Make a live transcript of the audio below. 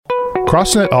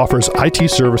CrossNet offers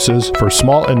IT services for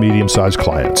small and medium-sized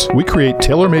clients. We create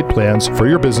tailor-made plans for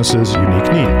your business's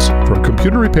unique needs. From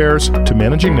computer repairs to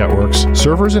managing networks,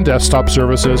 servers and desktop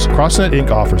services, CrossNet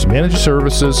Inc. offers managed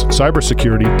services,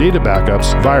 cybersecurity, data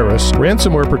backups, virus,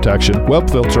 ransomware protection, web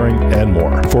filtering, and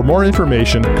more. For more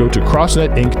information, go to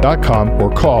crossnetinc.com or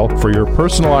call for your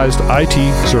personalized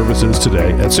IT services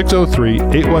today at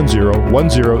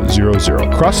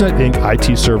 603-810-1000. CrossNet Inc.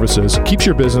 IT Services keeps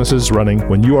your businesses running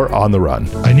when you are on the run.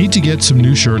 I need to get some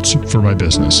new shirts for my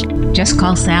business. Just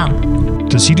call Sal.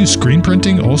 Does he do screen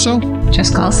printing also?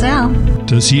 Just call Sal.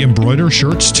 Does he embroider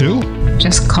shirts too?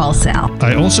 Just call Sal.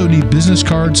 I also need business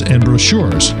cards and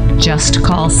brochures. Just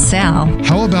call Sal.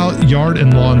 How about yard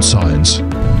and lawn signs?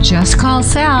 Just call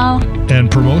Sal.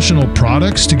 And promotional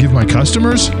products to give my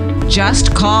customers?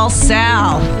 Just call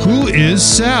Sal. Who is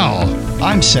Sal?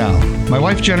 I'm Sal. My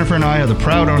wife Jennifer and I are the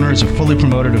proud owners of Fully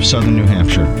Promoted of Southern New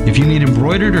Hampshire. If you need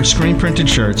embroidered or screen printed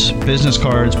shirts, business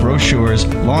cards, brochures,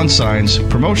 lawn signs,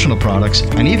 promotional products,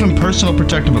 and even personal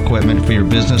protective equipment for your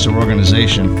business or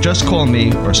organization, just call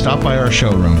me or stop by our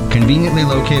showroom, conveniently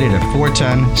located at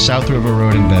 410 South River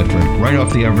Road in Bedford, right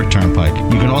off the Everett Turnpike.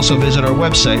 You can also visit our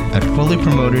website at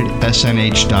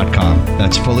fullypromotedsnh.com.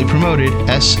 That's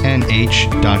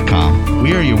fullypromotedsnh.com.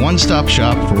 We are your one-stop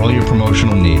shop for all your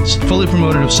promotional needs. Fully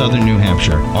Promoted of Southern New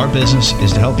Hampshire. Our business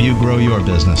is to help you grow your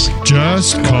business.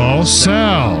 Just call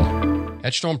Sal.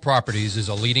 Edgestone Properties is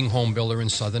a leading home builder in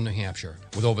southern New Hampshire.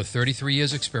 With over 33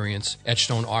 years' experience,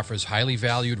 Edgestone offers highly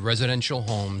valued residential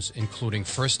homes, including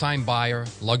first-time buyer,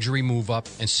 luxury move-up,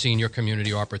 and senior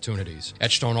community opportunities.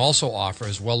 Edgestone also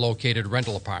offers well-located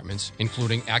rental apartments,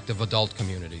 including active adult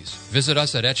communities. Visit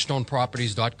us at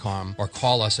edgestoneproperties.com or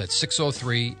call us at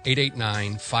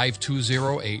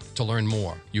 603-889-5208 to learn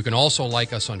more. You can also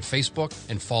like us on Facebook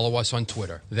and follow us on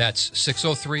Twitter. That's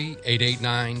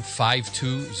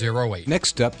 603-889-5208.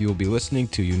 Next up, you will be listening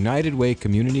to United Way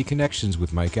Community Connections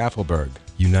with Mike Affelberg.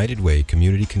 United Way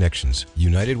Community Connections.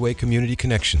 United Way Community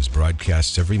Connections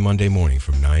broadcasts every Monday morning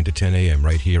from 9 to 10 a.m.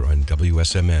 right here on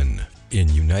WSMN. In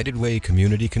United Way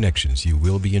Community Connections, you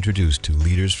will be introduced to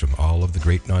leaders from all of the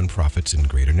great nonprofits in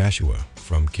Greater Nashua,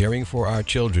 from caring for our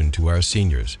children to our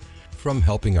seniors, from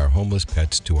helping our homeless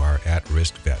pets to our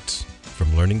at-risk vets,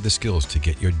 from learning the skills to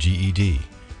get your GED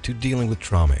to dealing with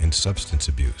trauma and substance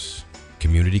abuse.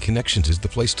 Community Connections is the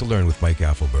place to learn with Mike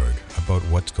Affelberg about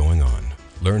what's going on.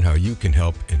 Learn how you can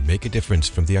help and make a difference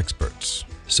from the experts.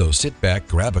 So sit back,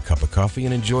 grab a cup of coffee,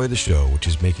 and enjoy the show, which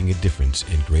is making a difference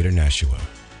in Greater Nashua.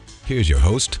 Here's your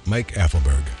host, Mike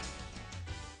Affelberg.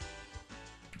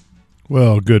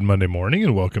 Well, good Monday morning,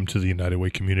 and welcome to the United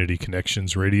Way Community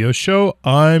Connections radio show.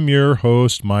 I'm your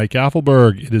host, Mike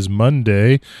Affelberg. It is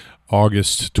Monday,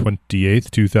 August 28th,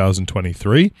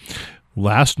 2023.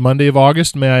 Last Monday of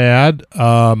August, may I add,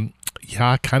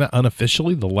 kind of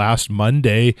unofficially, the last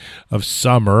Monday of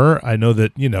summer. I know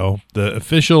that, the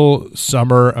official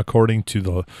summer, according to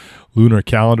the lunar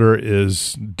calendar,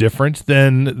 is different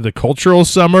than the cultural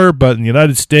summer, but in the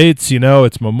United States,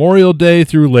 it's Memorial Day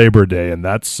through Labor Day, and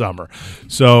that's summer.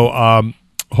 So,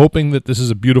 hoping that this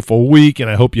is a beautiful week, and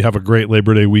I hope you have a great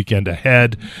Labor Day weekend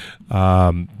ahead.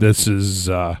 This is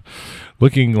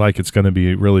looking like it's going to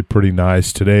be really pretty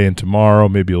nice today and tomorrow,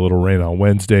 maybe a little rain on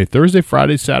Wednesday. Thursday,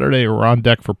 Friday, Saturday, we're on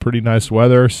deck for pretty nice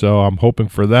weather, so I'm hoping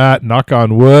for that. Knock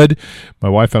on wood. My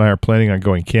wife and I are planning on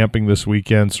going camping this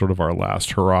weekend, sort of our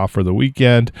last hurrah for the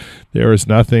weekend. There is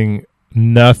nothing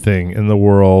in the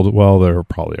world, well, there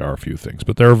probably are a few things,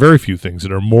 but there are very few things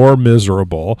that are more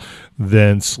miserable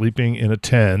than sleeping in a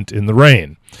tent in the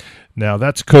rain. Now,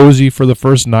 that's cozy for the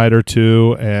first night or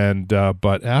two, and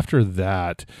but after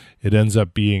that, it ends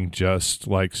up being just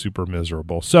like super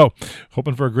miserable. So,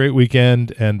 hoping for a great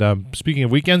weekend. And speaking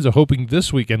of weekends, I'm hoping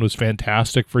this weekend was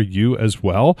fantastic for you as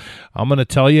well. I'm going to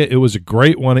tell you, it was a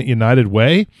great one at United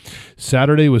Way.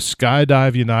 Saturday was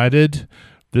Skydive United.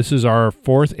 This is our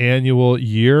fourth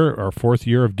year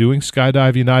of doing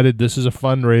Skydive United. This is a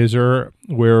fundraiser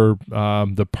where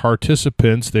the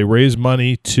participants, they raise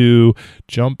money to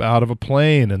jump out of a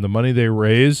plane, and the money they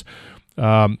raise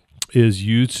is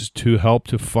used to help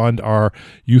to fund our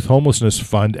youth homelessness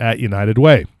fund at United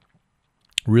Way.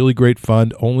 Really great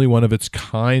fund, only one of its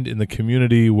kind in the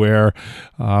community, where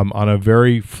on a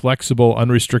very flexible,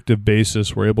 unrestricted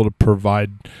basis, we're able to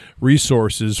provide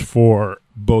resources for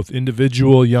both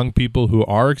individual young people who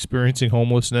are experiencing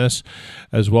homelessness,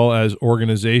 as well as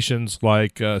organizations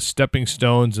like Stepping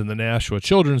Stones and the Nashua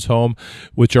Children's Home,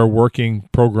 which are working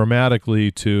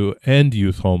programmatically to end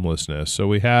youth homelessness. So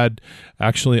we had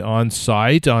actually on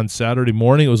site on Saturday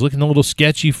morning. It was looking a little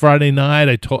sketchy Friday night.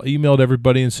 I emailed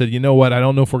everybody and said, you know what, I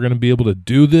don't know if we're going to be able to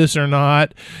do this or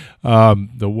not.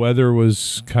 The weather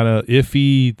was kind of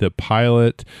iffy. The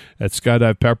pilot at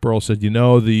Skydive Pepperell said,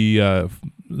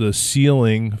 the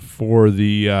ceiling for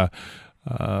the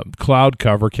cloud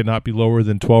cover cannot be lower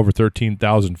than 12 or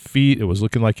 13,000 feet. It was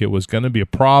looking like it was going to be a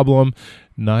problem.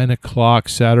 9 o'clock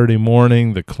Saturday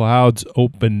morning, the clouds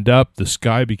opened up, the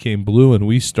sky became blue, and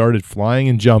we started flying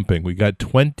and jumping. We got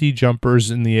 20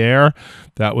 jumpers in the air.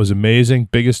 That was amazing.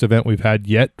 Biggest event we've had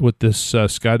yet with this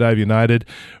Skydive United.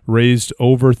 Raised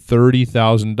over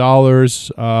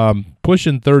 $30,000,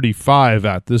 pushing 35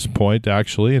 at this point,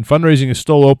 actually. And fundraising is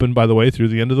still open, by the way, through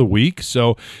the end of the week.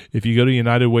 So if you go to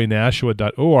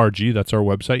UnitedWayNashua.org, that's our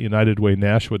website,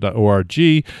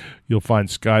 UnitedWayNashua.org, you'll find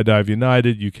Skydive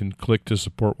United. You can click to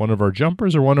support one of our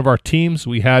jumpers or one of our teams.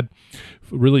 We had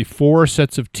really 4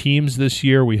 sets of teams this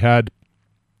year. We had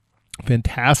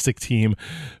fantastic teams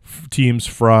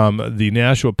from the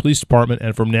Nashua Police Department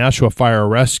and from Nashua Fire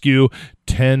Rescue,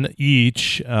 10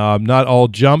 each. Not all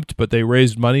jumped, but they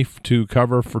raised money to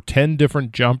cover for 10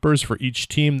 different jumpers for each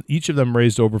team. Each of them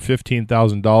raised over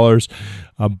 $15,000.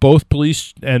 Both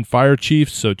police and fire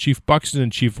chiefs, so Chief Buxton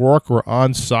and Chief Rourke, were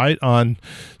on site on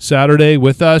Saturday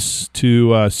with us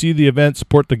to see the event,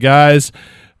 support the guys.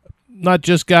 Not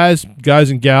just guys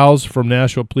and gals from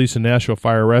Nashua Police and Nashua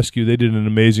Fire Rescue. They did an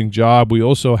amazing job. We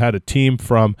also had a team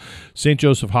from St.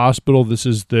 Joseph Hospital. This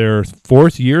is their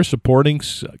 4th year supporting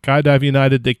Skydive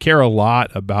United. They care a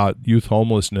lot about youth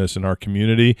homelessness in our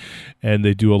community, and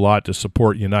they do a lot to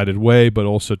support United Way, but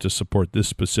also to support this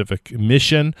specific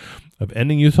mission of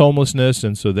ending youth homelessness.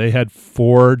 And so they had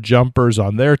 4 jumpers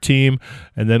on their team,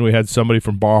 and then we had somebody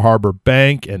from Bar Harbor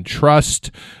Bank and Trust,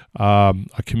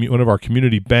 one of our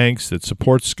community banks that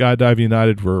supports Skydive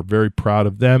United. We're very proud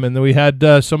of them. And then we had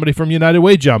somebody from United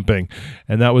Way jumping,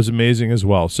 and that was amazing as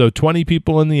well. So 20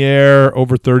 people in the air,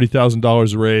 over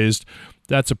 $30,000 raised.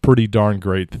 That's a pretty darn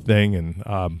great thing, and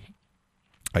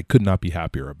I could not be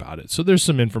happier about it. So there's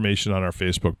some information on our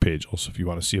Facebook page also if you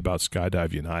want to see about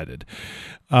Skydive United.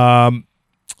 And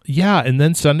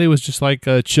then Sunday was just like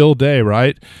a chill day,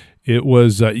 right? It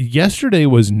was yesterday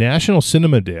was National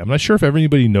Cinema Day. I'm not sure if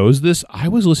everybody knows this. I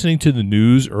was listening to the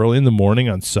news early in the morning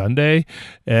on Sunday,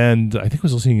 and I think I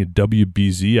was listening to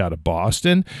WBZ out of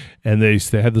Boston, and they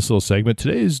had this little segment.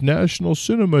 Today is National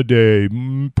Cinema Day.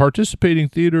 Participating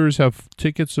theaters have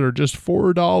tickets that are just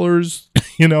 $4,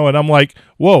 and I'm like,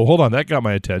 whoa, hold on, that got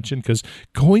my attention, because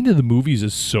going to the movies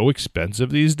is so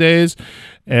expensive these days,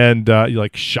 and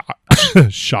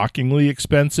shockingly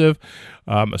expensive.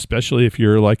 Especially if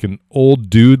you're like an old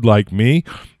dude like me.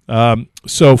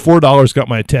 So $4 got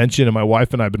my attention, and my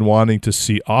wife and I have been wanting to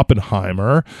see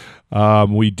Oppenheimer.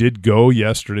 We did go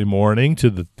yesterday morning to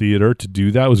the theater to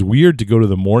do that. It was weird to go to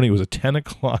the morning. It was a 10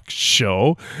 o'clock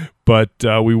show, but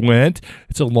we went.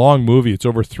 It's a long movie. It's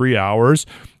over 3 hours.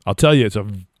 I'll tell you, it's a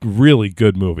really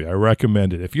good movie. I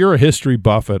recommend it. If you're a history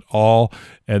buff at all,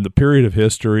 and the period of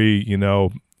history,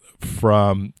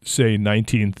 from, say,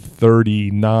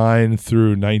 1939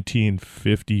 through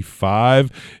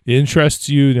 1955 interests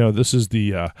you, this is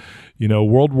the,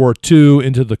 World War II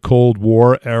into the Cold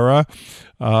War era.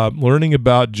 Learning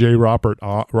about Robert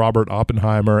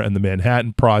Oppenheimer and the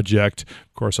Manhattan Project.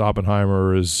 Of course,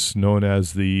 Oppenheimer is known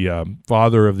as the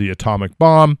father of the atomic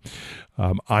bomb.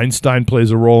 Einstein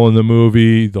plays a role in the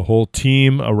movie. The whole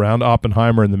team around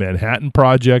Oppenheimer and the Manhattan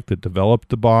Project that developed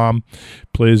the bomb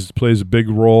plays a big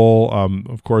role,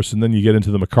 of course. And then you get into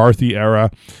the McCarthy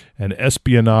era and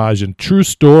espionage and true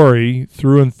story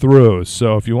through and through.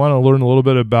 So if you want to learn a little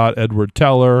bit about Edward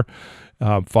Teller,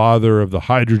 father of the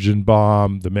hydrogen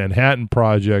bomb, the Manhattan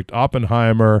Project,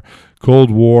 Oppenheimer,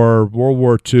 Cold War, World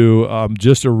War II,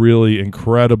 just a really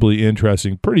incredibly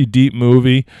interesting, pretty deep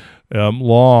movie.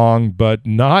 Long, but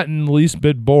not in the least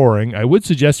bit boring. I would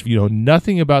suggest if you know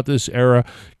nothing about this era,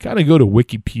 kind of go to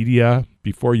Wikipedia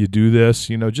before you do this,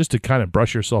 just to kind of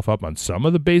brush yourself up on some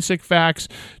of the basic facts.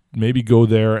 Maybe go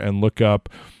there and look up,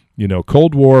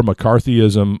 Cold War,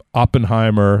 McCarthyism,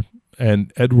 Oppenheimer,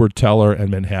 and Edward Teller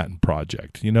and Manhattan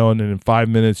Project, and then in 5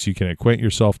 minutes you can acquaint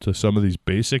yourself to some of these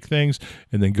basic things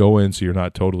and then go in so you're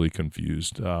not totally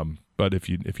confused. But if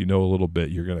you know a little bit,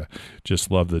 you're going to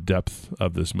just love the depth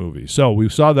of this movie. So we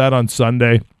saw that on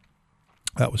Sunday.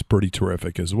 That was pretty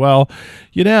terrific as well.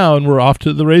 And we're off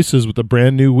to the races with a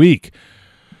brand new week.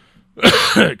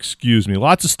 Excuse me.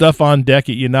 Lots of stuff on deck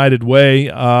at United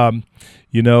Way.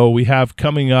 We have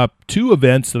coming up 2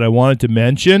 events that I wanted to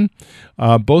mention.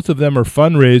 Both of them are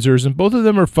fundraisers, and both of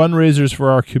them are fundraisers for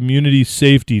our community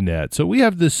safety net. So we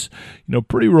have this,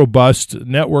 pretty robust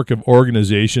network of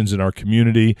organizations in our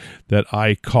community that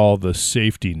I call the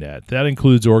safety net. That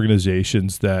includes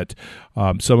organizations that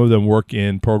some of them work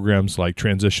in programs like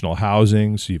transitional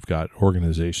housing. So you've got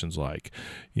organizations like,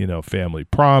 Family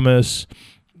Promise,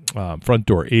 Front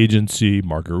Door Agency,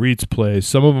 Marguerite's Place.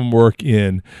 Some of them work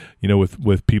in,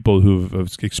 with people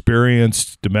who've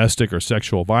experienced domestic or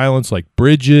sexual violence, like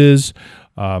Bridges,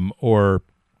 or,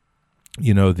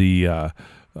 the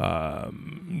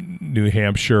New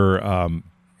Hampshire,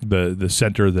 the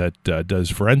center that does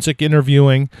forensic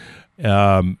interviewing.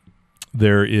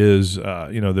 There is,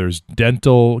 there's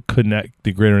Dental Connect,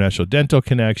 the Greater National Dental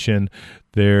Connection.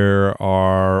 There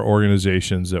are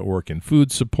organizations that work in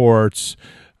food supports,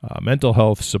 mental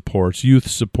health supports, youth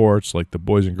supports like the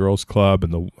Boys and Girls Club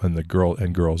and the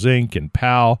Girls Inc. and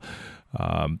PAL.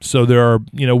 So there are,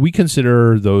 we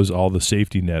consider those all the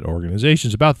safety net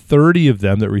organizations. About 30 of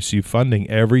them that receive funding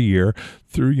every year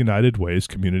through United Way's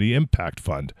Community Impact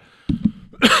Fund.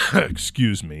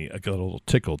 Excuse me, I got a little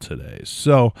tickle today.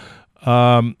 So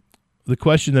the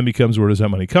question then becomes, where does that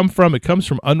money come from? It comes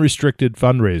from unrestricted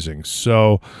fundraising.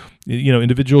 So,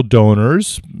 individual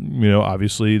donors,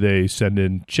 obviously they send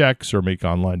in checks or make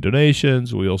online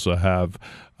donations. We also have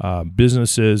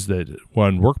businesses that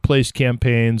run workplace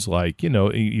campaigns like,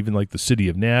 even like the city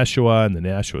of Nashua and the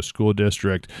Nashua School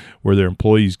District, where their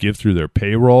employees give through their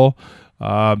payroll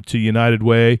to United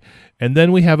Way. And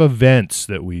then we have events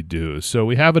that we do. So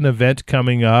we have an event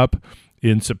coming up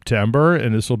in September,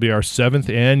 and this will be our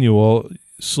 7th annual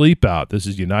Sleep Out. This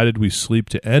is United We Sleep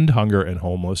to End Hunger and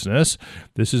Homelessness.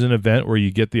 This is an event where you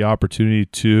get the opportunity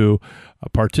to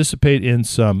participate in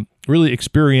some really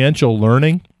experiential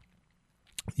learning.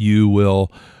 You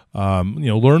will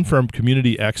learn from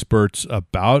community experts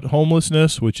about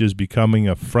homelessness, which is becoming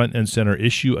a front and center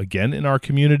issue again in our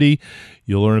community.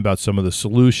 You'll learn about some of the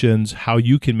solutions, how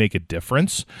you can make a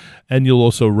difference, and you'll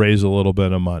also raise a little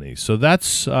bit of money. So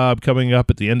that's coming up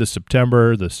at the end of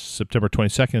September, the September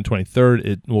 22nd and 23rd.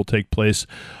 It will take place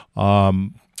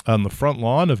on the front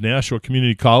lawn of Nashua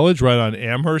Community College, right on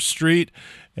Amherst Street.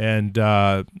 And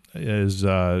is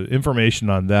information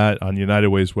on that on United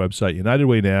Way's website,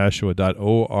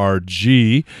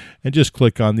 unitedwaynashua.org, and just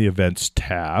click on the events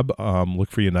tab. Look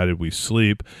for United We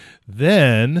Sleep.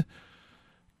 Then,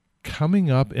 coming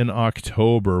up in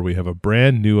October, we have a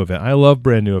brand new event. I love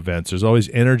brand new events. There's always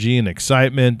energy and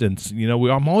excitement, and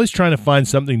I'm always trying to find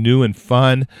something new and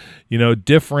fun,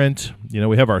 different.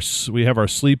 We have our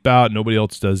Sleep Out. Nobody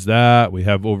else does that. We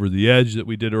have Over the Edge that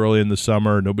we did early in the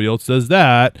summer. Nobody else does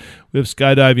that. We have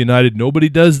Skydive United. Nobody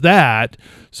does that.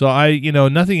 So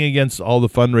nothing against all the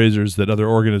fundraisers that other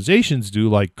organizations do,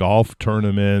 like golf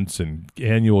tournaments and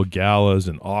annual galas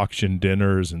and auction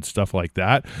dinners and stuff like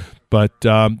that. But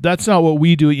that's not what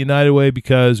we do at United Way,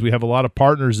 because we have a lot of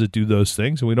partners that do those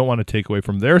things, and we don't want to take away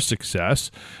from their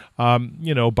success,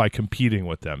 by competing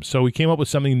with them. So we came up with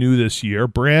something new this year,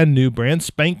 brand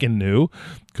spanking new,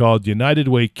 called United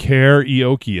Way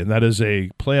Karaoke, and that is a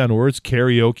play on words,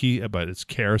 karaoke, but it's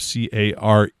care,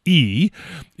 C-A-R-E.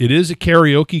 It is a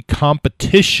karaoke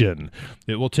competition.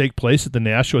 It will take place at the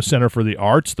Nashua Center for the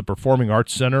Arts, the Performing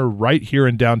Arts Center, right here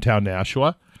in downtown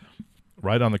Nashua,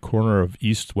 right on the corner of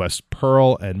East West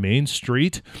Pearl and Main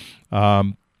Street.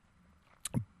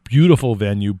 Beautiful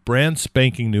venue, brand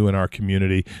spanking new in our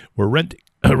community. We're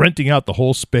renting out the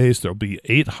whole space. There'll be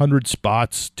 800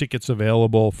 spots, tickets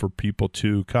available for people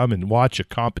to come and watch a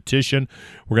competition.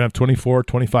 We're going to have 24,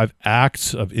 25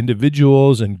 acts of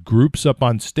individuals and groups up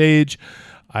on stage.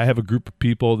 I have a group of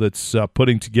people that's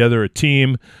putting together a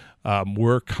team.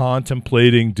 We're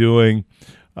contemplating doing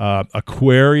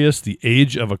Aquarius, the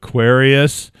Age of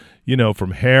Aquarius,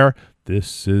 from Hair.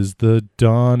 This is the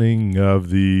dawning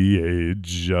of the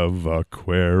age of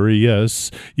Aquarius.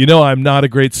 I'm not a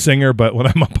great singer, but when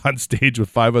I'm up on stage with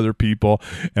 5 other people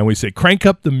and we say, crank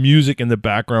up the music in the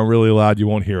background really loud, you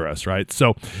won't hear us, right?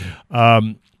 So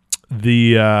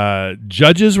the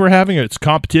judges we're having, it's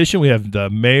competition. We have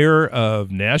the mayor of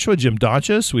Nashua, Jim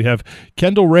Donchis. We have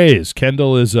Kendall Reyes.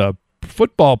 Kendall is a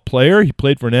football player. He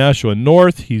played for Nashua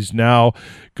North. He's now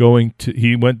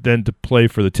he went then to play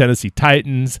for the Tennessee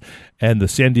Titans and the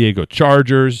San Diego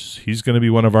Chargers. He's going to be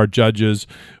one of our judges.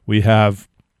 We have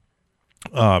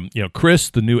Chris,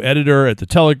 the new editor at the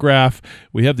Telegraph.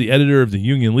 We have the editor of the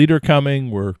Union Leader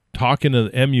coming. We're talking to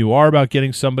the MUR about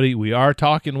getting somebody. We are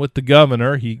talking with the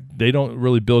governor. They don't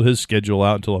really build his schedule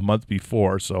out until a month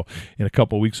before. So in a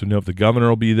couple of weeks, we'll know if the governor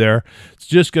will be there. It's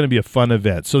just going to be a fun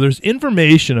event. So there's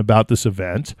information about this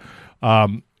event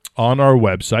on our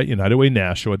website,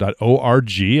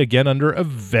 UnitedWayNashua.org, again under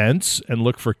events, and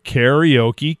look for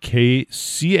karaoke,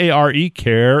 K-C-A-R-E,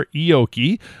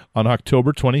 karaoke, on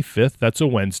October 25th. That's a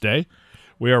Wednesday.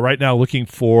 We are right now looking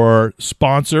for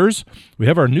sponsors. We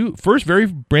have our very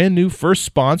brand new first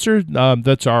sponsor.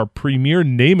 That's our premier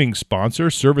naming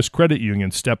sponsor. Service Credit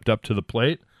Union stepped up to the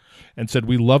plate and said,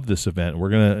 we love this event. We're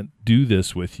going to do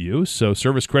this with you. So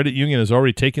Service Credit Union has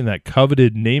already taken that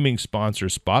coveted naming sponsor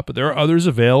spot, but there are others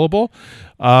available.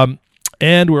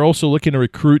 And we're also looking to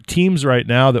recruit teams right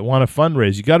now that want to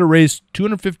fundraise. You got to raise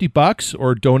 $250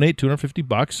 or donate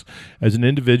 $250 as an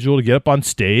individual to get up on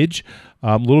stage.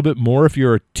 A little bit more if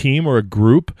you're a team or a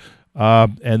group.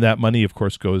 And that money, of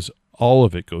course, all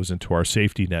of it goes into our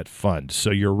safety net fund.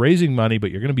 So you're raising money, but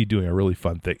you're going to be doing a really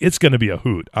fun thing. It's going to be a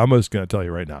hoot. I'm just going to tell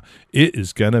you right now. It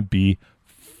is going to be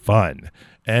fun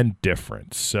and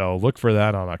different. So look for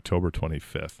that on October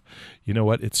 25th. You know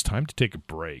what? It's time to take a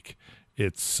break.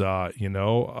 It's,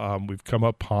 we've come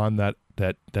upon that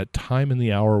time in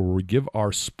the hour where we give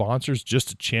our sponsors just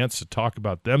a chance to talk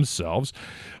about themselves.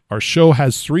 Our show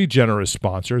has 3 generous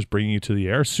sponsors bringing you to the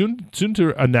air. Soon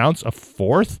to announce a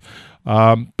 4th.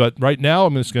 But right now,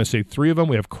 I'm just going to say 3 of them.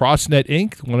 We have CrossNet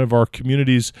Inc., one of our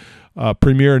community's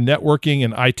premier networking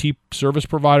and IT service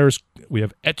providers. We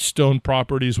have Etchstone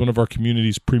Properties, one of our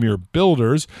community's premier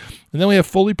builders. And then we have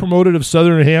Fully Promoted of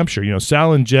Southern New Hampshire.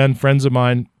 Sal and Jen, friends of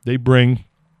mine, they bring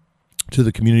to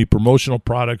the community promotional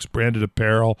products, branded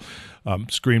apparel,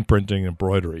 screen printing,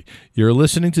 embroidery. You're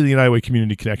listening to the United Way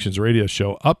Community Connections radio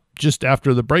show. Up just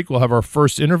after the break, we'll have our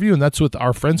first interview, and that's with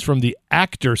our friends from the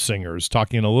Actor Singers,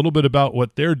 talking a little bit about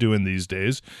what they're doing these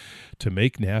days to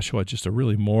make Nashua just a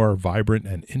really more vibrant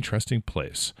and interesting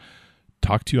place.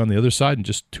 Talk to you on the other side in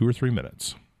just 2 or 3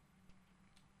 minutes.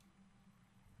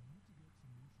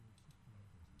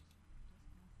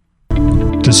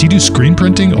 Does he do screen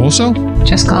printing also?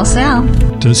 Just call Sal.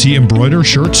 Does he embroider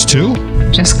shirts too?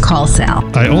 Just call Sal.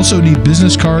 I also need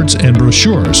business cards and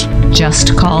brochures.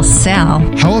 Just call Sal.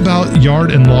 How about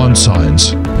yard and lawn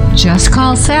signs? Just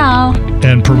call Sal.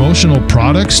 And promotional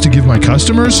products to give my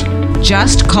customers?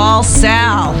 Just call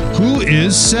Sal. Who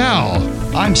is Sal?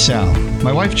 I'm Sal.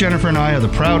 My wife Jennifer and I are the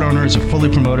proud owners of Fully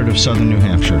Promoted of Southern New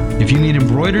Hampshire. If you need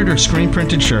embroidered or screen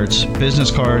printed shirts, business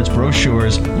cards,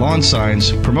 brochures, lawn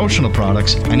signs, promotional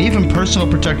products, and even personal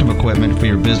protective equipment for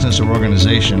your business or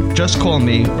organization, just call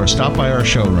me or stop by our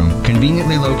showroom,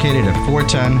 conveniently located at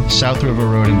 410 South River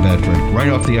Road in Bedford, right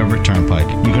off the Everett Turnpike.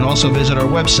 You can also visit our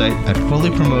website at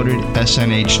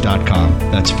fullypromotedsnh.com.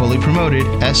 That's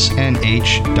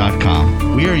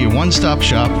fullypromotedsnh.com. We are your one-stop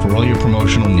shop for all your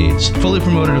promotional needs. Fully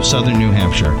Promoted of Southern New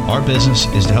Hampshire. Our business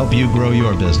is to help you grow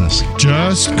your business.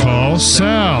 Just call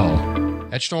Sal.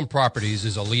 Etchstone Properties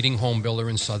is a leading home builder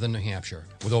in Southern New Hampshire.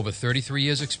 With over 33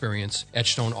 years' experience,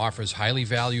 Etchstone offers highly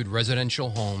valued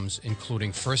residential homes,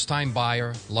 including first-time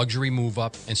buyer, luxury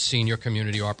move-up, and senior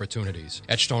community opportunities.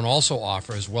 Etchstone also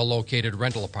offers well-located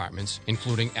rental apartments,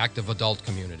 including active adult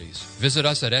communities. Visit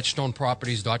us at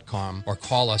etchstoneproperties.com or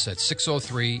call us at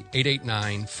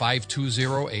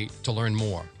 603-889-5208 to learn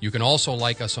more. You can also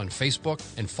like us on Facebook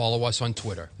and follow us on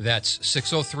Twitter. That's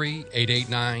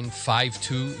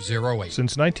 603-889-5208.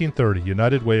 Since 1930,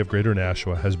 United Way of Greater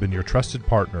Nashua has been your trusted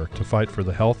partner to fight for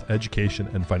the health, education,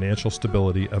 and financial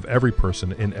stability of every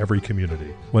person in every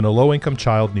community. When a low-income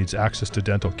child needs access to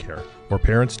dental care, or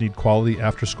parents need quality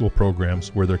after-school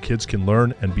programs where their kids can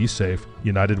learn and be safe,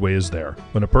 United Way is there.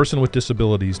 When a person with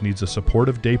disabilities needs a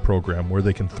supportive day program where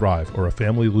they can thrive, or a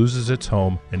family loses its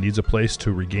home and needs a place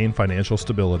to regain financial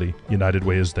stability, United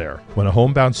Way is there. When a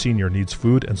homebound senior needs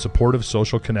food and supportive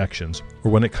social connections,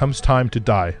 or when it comes time to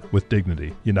die with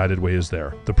dignity, United Way is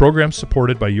there. The programs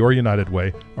supported by your United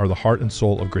Way are the heart and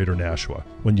soul of Greater Nashua.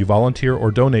 When you volunteer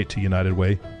or donate to United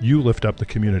Way, you lift up the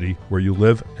community where you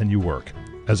live and you work.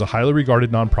 As a highly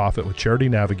regarded nonprofit with Charity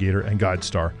Navigator and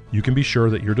GuideStar, you can be sure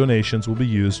that your donations will be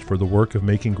used for the work of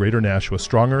making Greater Nashua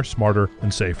stronger, smarter,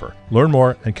 and safer. Learn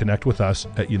more and connect with us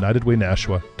at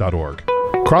UnitedWayNashua.org.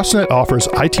 CrossNet offers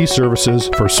IT services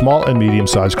for small and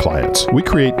medium-sized clients. We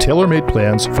create tailor-made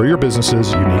plans for your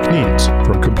business's unique needs.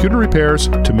 From computer repairs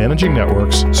to managing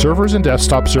networks, servers and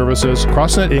desktop services,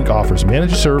 CrossNet Inc. offers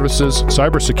managed services,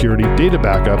 cybersecurity, data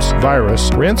backups, virus,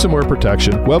 ransomware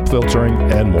protection, web filtering,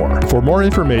 and more. For more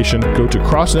information, go to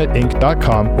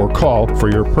crossnetinc.com or call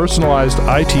for your personalized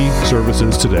IT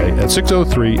services today at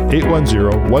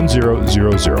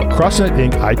 603-810-1000.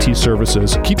 CrossNet Inc. IT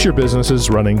Services keeps your businesses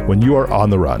running when you are on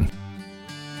the run.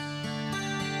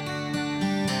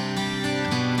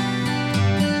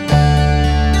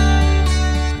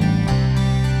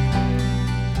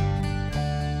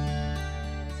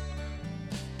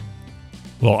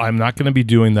 Well, I'm not going to be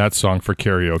doing that song for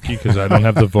karaoke because I don't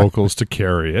have the vocals to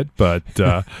carry it. But,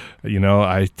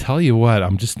 I tell you what,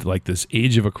 I'm just like this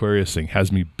Age of Aquarius thing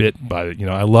has me bit by it.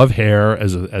 I love Hair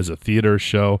as a theater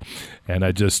show. And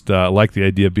I just like the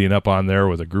idea of being up on there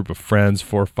with a group of friends,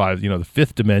 4 or 5. The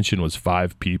fifth dimension was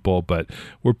 5 people, but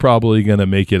we're probably going to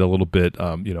make it a little bit,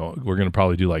 we're going to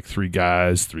probably do like 3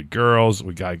 guys, 3 girls.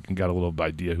 We got a little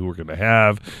idea who we're going to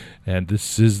have. And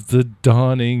this is the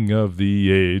dawning of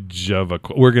the age of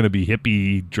Aquarius. We're going to be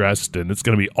hippie dressed, and it's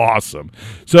going to be awesome.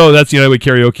 So that's United Way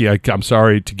Karaoke. I'm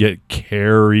sorry to get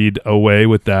carried away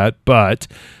with that, but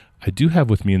I do have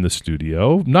with me in the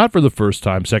studio, not for the first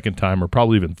time, second time, or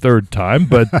probably even third time,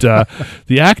 but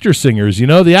the Actor Singers.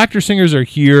 The Actor Singers are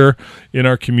here in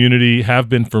our community, have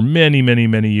been for many, many,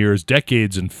 many years,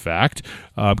 decades, in fact.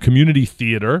 Community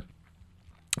theater.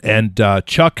 And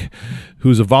Chuck,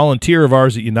 who's a volunteer of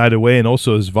ours at United Way and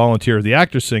also is a volunteer of the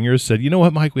Actor Singers, said, you know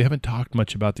what, Mike, we haven't talked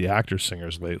much about the Actor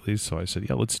Singers lately. So I said,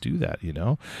 yeah, let's do that,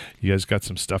 You guys got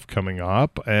some stuff coming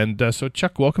up. And so,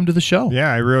 Chuck, welcome to the show.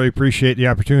 Yeah, I really appreciate the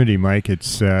opportunity, Mike.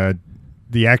 It's the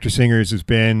Actor Singers has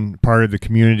been part of the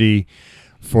community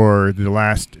for the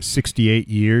last 68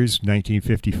 years.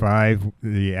 1955,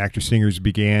 the Actor Singers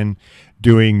began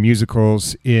doing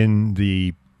musicals in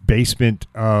the basement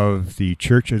of the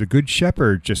Church of the Good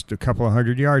Shepherd, just a couple of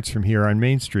 100 yards from here on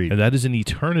Main Street. And that is an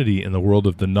eternity in the world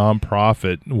of the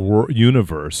nonprofit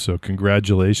universe. So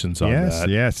congratulations on that.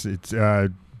 Yes, it's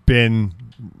it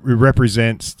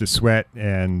represents the sweat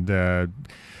and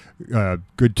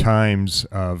good times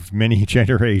of many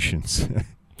generations.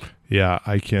 Yeah,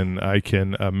 I can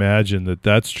imagine that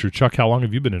that's true. Chuck, how long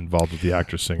have you been involved with the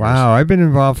Actor Singers? Wow, I've been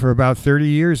involved for about 30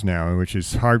 years now, which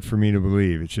is hard for me to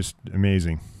believe. It's just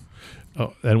amazing.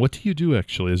 Oh, and what do you do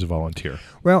actually as a volunteer?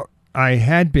 Well, I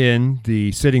had been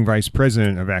the sitting vice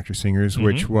president of Actor Singers,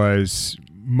 which was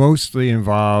mostly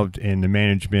involved in the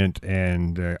management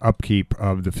and upkeep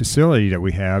of the facility that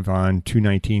we have on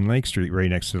 219 Lake Street, right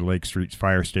next to the Lake Street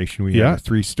Fire Station. We have a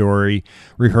 3-story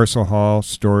rehearsal hall,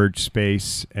 storage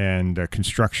space, and a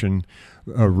construction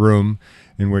room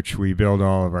in which we build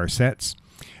all of our sets.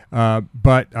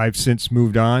 But I've since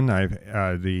moved on.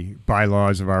 The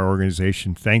bylaws of our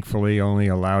organization, thankfully, only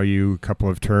allow you a couple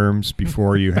of terms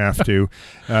before you have to,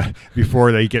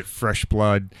 before they get fresh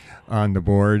blood on the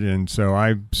board. And so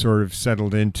I've sort of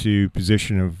settled into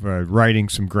position of writing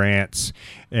some grants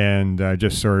and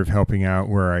just sort of helping out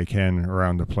where I can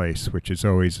around the place, which is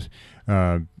always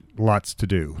lots to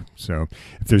do. So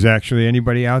if there's actually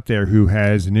anybody out there who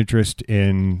has an interest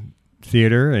in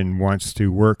theater and wants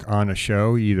to work on a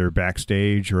show, either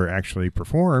backstage or actually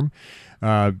perform,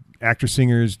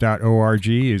 actorsingers.org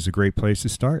is a great place to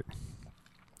start.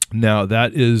 Now,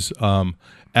 that is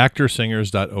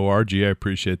actorsingers.org. I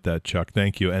appreciate that, Chuck.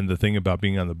 Thank you. And the thing about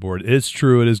being on the board, it's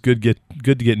true. It is good to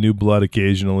get new blood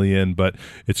occasionally in, but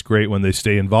it's great when they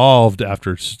stay involved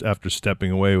after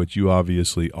stepping away, which you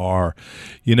obviously are.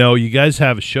 You guys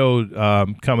have a show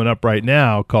coming up right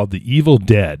now called The Evil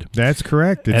Dead. That's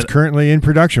correct. It's currently in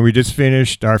production. We just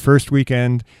finished our first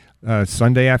weekend,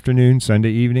 Sunday afternoon,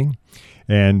 Sunday evening.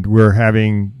 And we're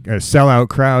having sellout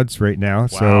crowds right now. Wow.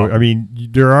 So, I mean,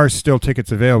 there are still tickets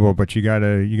available, but you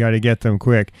gotta get them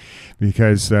quick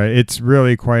because it's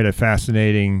really quite a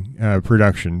fascinating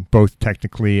production, both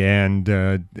technically and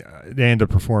a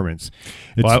performance.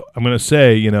 Well, I'm going to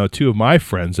say, 2 of my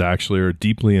friends actually are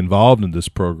deeply involved in this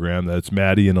program. That's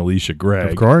Maddie and Alicia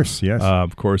Gregg. Of course, yes.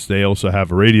 Of course, they also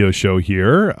have a radio show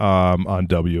here on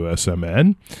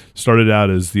WSMN. Started out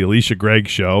as the Alicia Gregg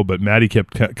Show, but Maddie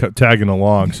kept tagging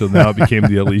along, so now it became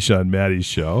the Alicia and Maddie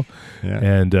Show. Yeah.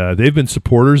 And they've been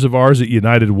supporters of ours at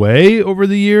United Way over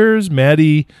the years.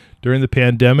 Maddie, during the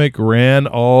pandemic, ran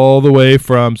all the way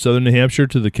from southern New Hampshire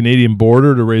to the Canadian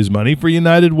border to raise money for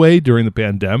United Way during the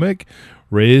pandemic.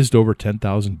 Raised over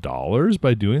 $10,000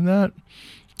 by doing that.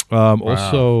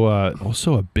 Also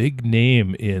a big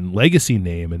name legacy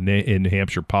name in New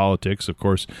Hampshire politics. Of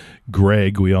course,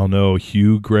 Gregg. We all know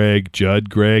Hugh Gregg, Judd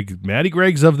Gregg, Matty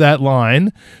Gregg's of that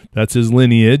line. That's his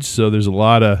lineage. So there's a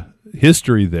lot of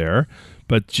history there.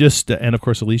 But and of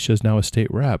course, Alicia is now a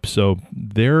state rep. So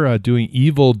they're doing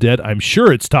Evil Dead. I'm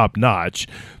sure it's top notch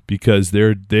because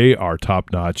they are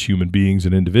top notch human beings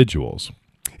and individuals.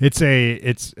 It's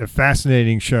a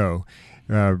fascinating show.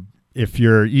 If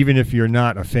you're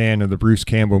not a fan of the Bruce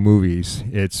Campbell movies,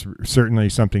 it's certainly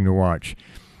something to watch.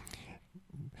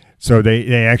 So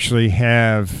they actually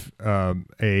have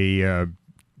a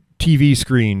TV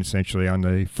screen essentially on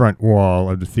the front wall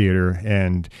of the theater,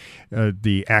 and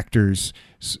the actors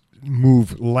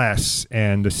move less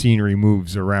and the scenery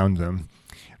moves around them,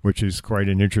 which is quite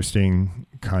an interesting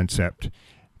concept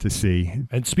to see.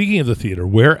 And speaking of the theater,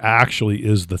 where actually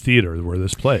is the theater where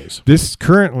this plays? This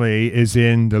currently is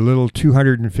in the little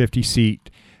 250-seat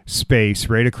space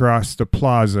right across the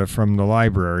plaza from the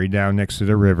library down next to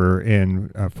the river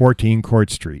in 14 Court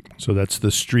Street. So that's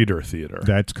the Streeter Theater.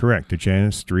 That's correct, the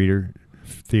Janice Streeter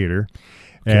Theater.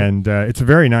 Okay. And it's a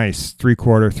very nice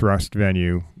three-quarter thrust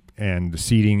venue, and the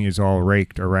seating is all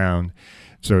raked around.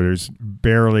 So there's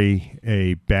barely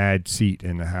a bad seat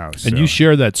in the house. And you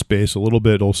share that space a little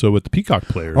bit also with the Peacock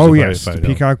Players. Oh, yes. The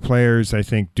Peacock Players, I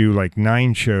think, do like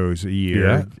 9 shows a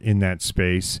year in that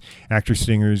space. Actor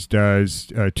Singers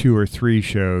does 2 or 3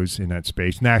 shows in that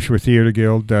space. Nashua Theater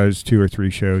Guild does 2 or 3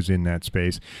 shows in that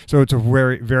space. So it's a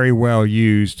very, very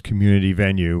well-used community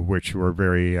venue, which we're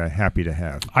very happy to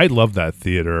have. I love that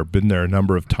theater. I've been there a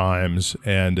number of times,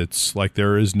 and it's like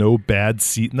there is no bad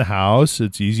seat in the house.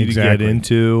 It's easy to get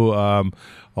into.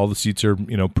 All the seats are,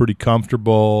 pretty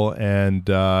comfortable, and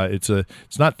it's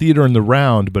not theater in the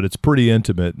round, but it's pretty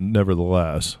intimate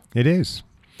nevertheless. It is.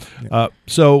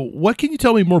 So what can you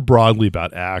tell me more broadly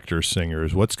about Actor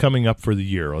Singers? What's coming up for the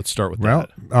year? Let's start with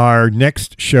that. Our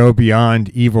next show beyond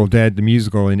Evil Dead, the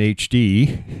musical in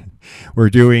HD, we're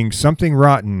doing Something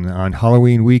Rotten on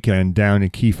Halloween weekend down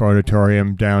at Keefe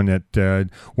Auditorium down at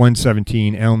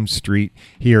 117 Elm Street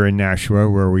here in Nashua,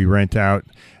 where we rent out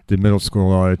the middle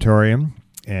school auditorium,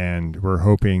 and we're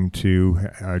hoping to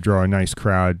draw a nice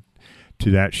crowd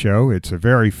to that show. It's a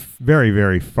very, very,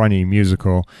 very funny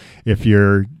musical.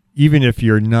 Even if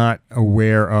you're not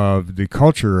aware of the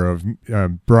culture of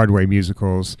Broadway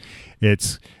musicals,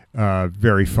 it's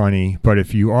very funny. But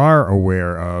if you are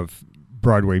aware of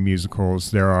Broadway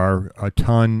musicals, there are a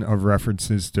ton of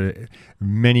references to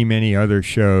many, many other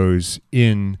shows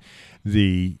in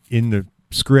the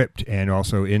script and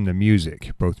also in the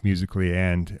music, both musically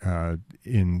and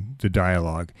in the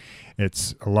dialogue.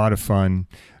 It's a lot of fun.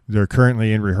 They're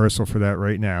currently in rehearsal for that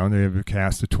right now. They have a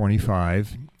cast of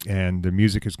 25, and the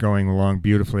music is going along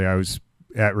beautifully. I was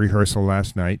at rehearsal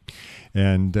last night,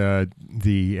 and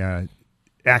the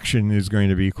action is going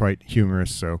to be quite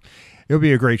humorous, so it'll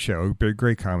be a great show. It'll be a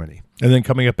great comedy. And then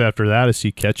coming up after that is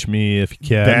See Catch Me If You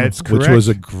Can. That's correct. Which was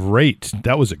a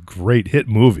great hit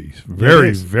movie.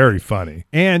 Very, very funny.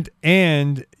 And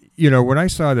when I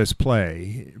saw this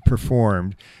play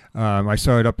performed, I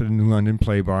saw it up in the New London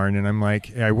Play Barn, and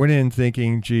I went in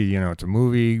thinking, gee, it's a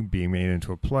movie being made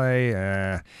into a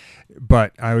play.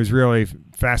 But I was really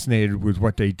fascinated with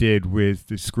what they did with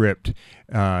the script.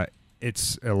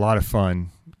 It's a lot of fun,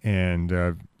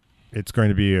 and it's going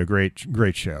to be a great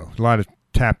show. A lot of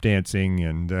tap dancing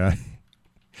and a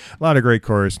lot of great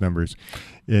chorus numbers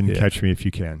in Catch Me If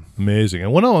You Can. Amazing.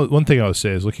 And one thing I would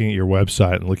say is looking at your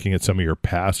website and looking at some of your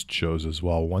past shows as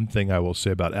well, one thing I will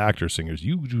say about Actor Singers,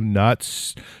 you do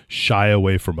not shy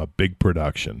away from a big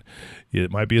production. It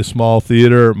might be a small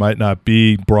theater, it might not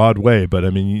be Broadway, but I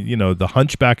mean, The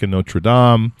Hunchback of Notre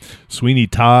Dame, Sweeney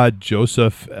Todd,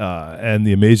 Joseph, and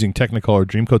The Amazing Technicolor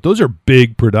Dreamcoat, those are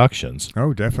big productions.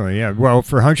 Oh, definitely, yeah. Well,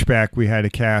 for Hunchback, we had a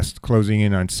cast closing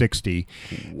in on 60.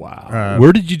 Wow.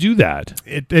 Where did you do that?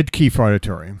 At Keefe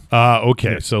Auditorium.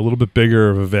 Okay, yeah. So a little bit bigger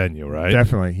of a venue, right?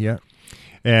 Definitely, yeah.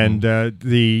 And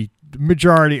the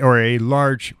majority or a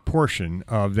large portion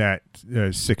of that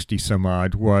 60 some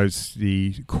odd was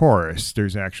the chorus.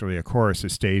 There's actually a chorus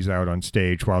that stays out on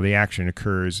stage while the action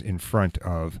occurs in front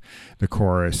of the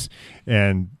chorus,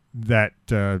 and that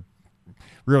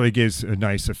really gives a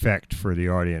nice effect for the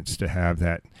audience to have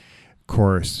that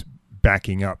chorus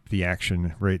backing up the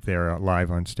action right there live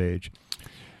on stage.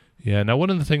 Yeah. Now, one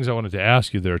of the things I wanted to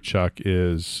ask you there, Chuck,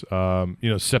 is,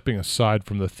 stepping aside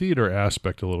from the theater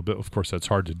aspect a little bit. Of course, that's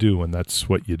hard to do when that's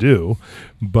what you do.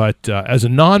 But as a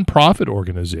nonprofit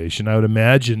organization, I would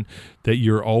imagine that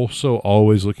you're also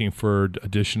always looking for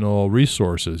additional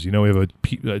resources. We have a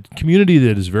community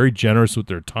that is very generous with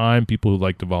their time, people who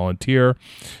like to volunteer.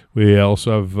 We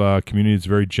also have a community that's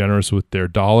very generous with their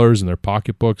dollars and their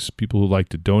pocketbooks, people who like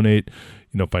to donate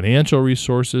financial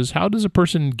resources. How does a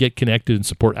person get connected and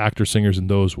support actor singers in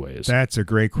those ways? That's a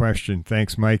great question.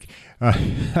 Thanks, Mike.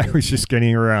 I was just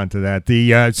getting around to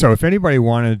that. So if anybody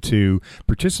wanted to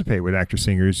participate with Actor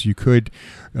Singers, you could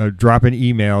drop an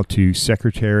email to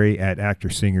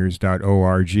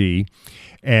secretary@actorsingers.org,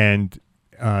 and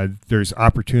there's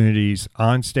opportunities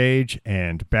on stage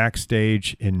and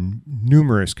backstage in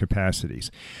numerous capacities.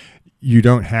 You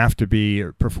don't have to be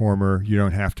a performer. You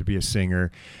don't have to be a singer.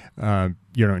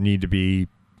 You don't need to be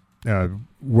a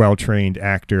well-trained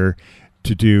actor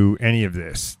to do any of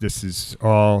this. This is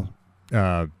all,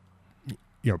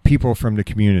 people from the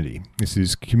community. This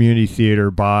is community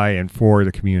theater by and for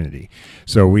the community.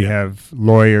 So we have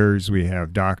lawyers, we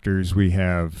have doctors, we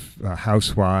have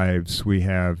housewives, we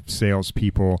have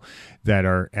salespeople that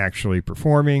are actually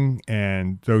performing,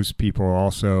 and those people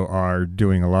also are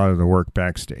doing a lot of the work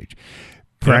backstage.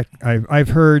 I've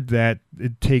heard that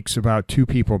it takes about 2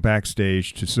 people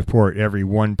backstage to support every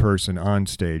one person on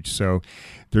stage. So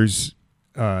there's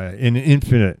an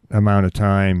infinite amount of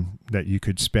time that you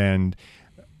could spend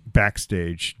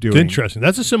backstage doing. It's interesting.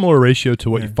 That's a similar ratio to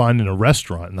what you find in a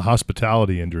restaurant, in the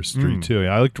hospitality industry too.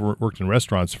 I worked in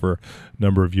restaurants for a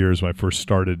number of years when I first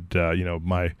started,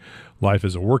 my life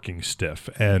as a working stiff,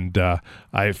 and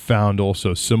I found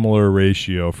also similar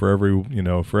ratio for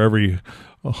every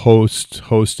host,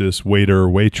 hostess, waiter,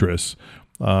 waitress,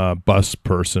 bus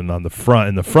person in the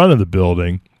front of the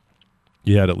building.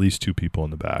 You had at least 2 people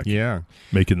in the back. Yeah.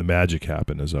 Making the magic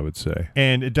happen, as I would say.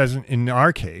 And it doesn't, in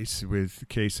our case, with the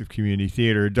case of community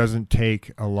theater, it doesn't take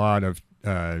a lot of,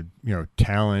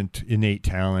 talent, innate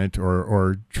talent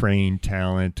or trained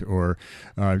talent, or,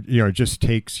 it just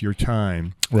takes your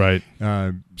time. Right.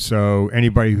 So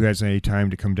anybody who has any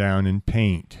time to come down and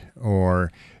paint,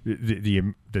 or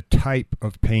the type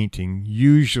of painting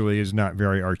usually is not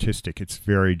very artistic. It's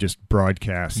very just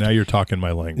broadcast. Now you're talking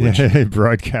my language.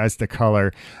 Broadcast the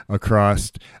color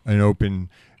across an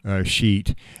open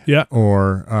sheet. Yeah.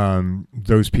 Or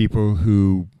those people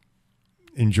who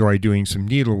enjoy doing some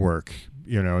needlework.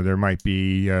 There might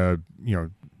be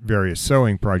various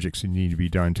sewing projects that need to be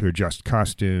done to adjust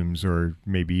costumes, or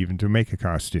maybe even to make a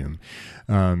costume.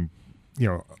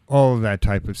 All of that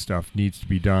type of stuff needs to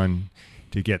be done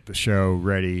to get the show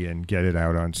ready and get it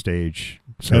out on stage.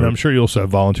 So, and I'm sure you also have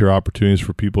volunteer opportunities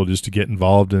for people just to get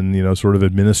involved in, sort of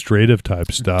administrative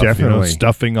type stuff. Definitely.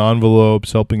 Stuffing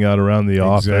envelopes, helping out around the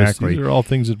office. Exactly. These are all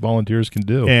things that volunteers can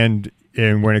do. And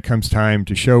when it comes time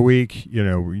to show week,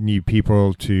 we need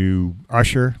people to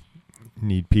usher,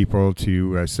 need people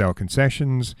to sell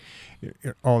concessions,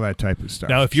 all that type of stuff.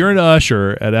 Now, if you're an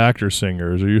usher at Actor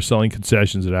Singers, or you're selling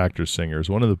concessions at Actor Singers,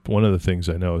 one of the things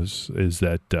I know is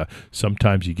that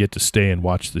sometimes you get to stay and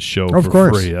watch the show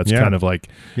for free. That's kind of like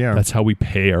that's how we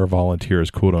pay our volunteers,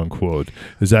 quote unquote.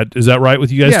 Is that right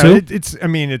with you guys too? It's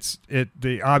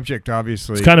the object,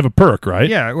 obviously. It's kind of a perk, right?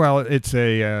 Yeah. Well, it's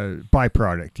a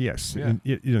byproduct. Yes. Yeah.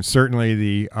 Certainly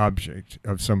the object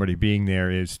of somebody being there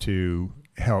is to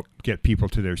help get people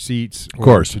to their seats, of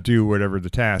course, to do whatever the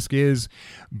task is.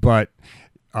 But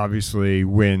obviously,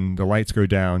 when the lights go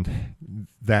down,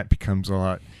 that becomes a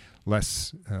lot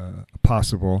less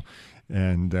possible,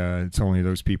 and it's only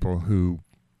those people who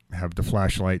have the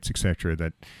flashlights, etc.,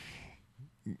 that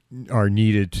are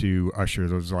needed to usher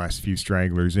those last few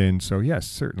stragglers in. So yes,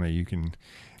 certainly you can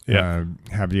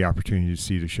have the opportunity to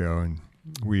see the show, and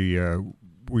we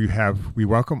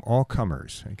welcome all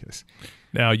comers, I guess.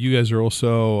 Now, you guys are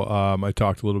also, I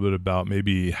talked a little bit about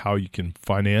maybe how you can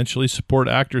financially support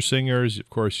Actor Singers. Of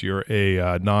course, you're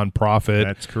a nonprofit.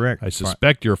 That's correct. I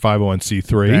suspect you're a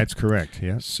 501c3. That's correct,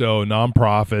 yeah. So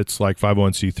nonprofits like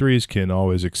 501c3s can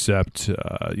always accept,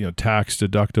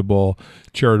 tax-deductible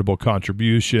charitable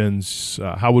contributions.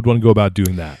 How would one go about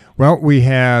doing that? Well, we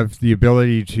have the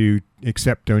ability to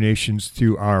accept donations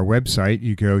through our website.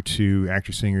 You go to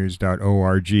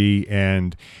actorsingers.org,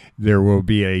 and there will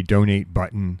be a donate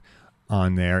button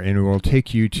on there, and it will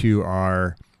take you to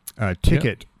our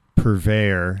ticket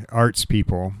purveyor, arts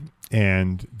people,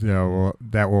 and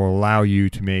that will allow you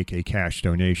to make a cash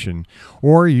donation.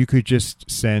 Or you could just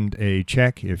send a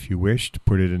check if you wish to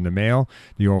put it in the mail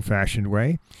the old-fashioned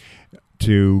way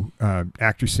to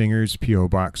Actor Singers, P.O.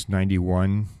 Box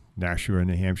 91, Nashua,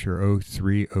 New Hampshire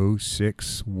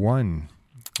 03061.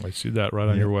 I see that right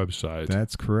on your website.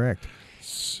 That's correct.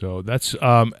 So that's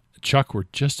Chuck, we're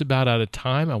just about out of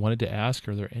time. I wanted to ask,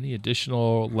 are there any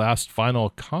additional final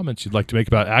comments you'd like to make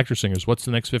about Actor Singers? What's the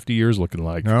next 50 years looking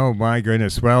like? Oh, my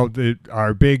goodness. Well,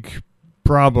 our big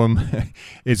problem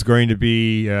is going to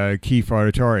be Keefe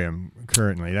Auditorium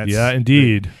currently. Yeah,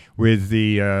 indeed. With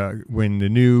the when the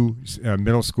new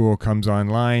middle school comes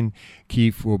online,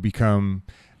 Keefe will become,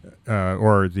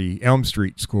 or the Elm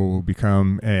Street School will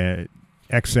become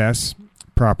excess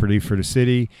property for the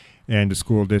city and the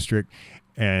school district.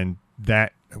 And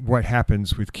that what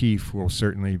happens with Keefe will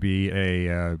certainly be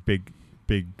a big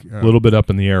little bit up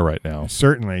in the air right now.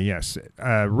 Certainly, yes.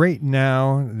 Right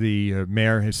now, the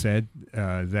mayor has said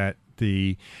that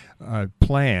the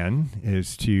plan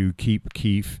is to keep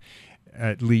Keefe,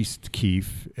 at least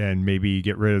Keefe, and maybe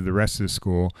get rid of the rest of the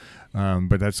school.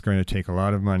 But that's going to take a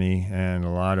lot of money and a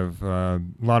lot of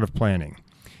planning.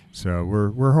 So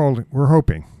we're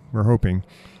hoping.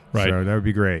 Right. So that would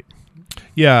be great.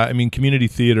 Yeah, I mean, community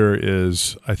theater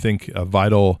is, I think, a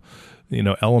vital,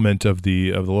 element of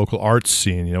the local arts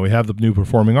scene. We have the new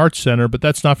Performing Arts Center, but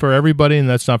that's not for everybody, and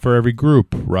that's not for every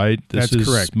group, right? That's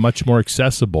correct. Much more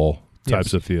accessible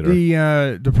types of theater.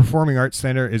 The Performing Arts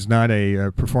Center is not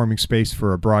a performing space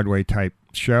for a Broadway type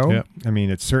show. Yeah. I mean,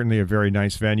 it's certainly a very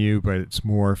nice venue, but it's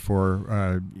more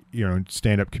for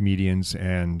stand-up comedians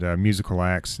and musical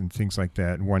acts and things like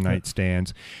that, and one-night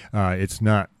stands. It's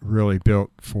not really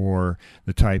built for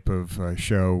the type of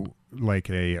show like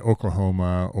a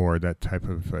Oklahoma or that type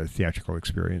of theatrical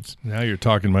experience. Now you're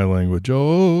talking my language.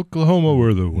 Oh, Oklahoma,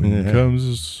 where the wind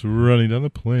comes running down the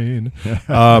plain.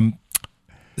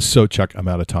 So, Chuck, I'm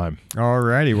out of time. All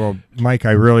righty. Well, Mike,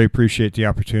 I really appreciate the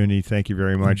opportunity. Thank you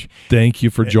very much. Thank you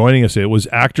for joining us. It was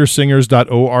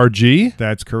actorsingers.org.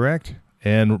 That's correct.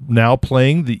 And now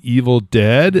playing The Evil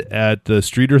Dead at the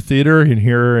Streeter Theater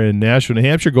here in Nashua, New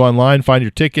Hampshire. Go online, find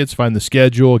your tickets, find the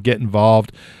schedule, get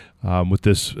involved with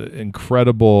this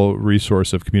incredible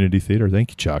resource of community theater. Thank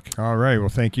you, Chuck. All right. Well,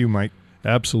 thank you, Mike.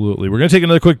 Absolutely. We're going to take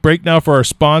another quick break now for our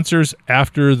sponsors.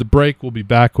 After the break, we'll be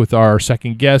back with our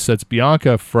second guest. That's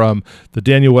Bianca from the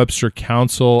Daniel Webster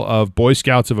Council of Boy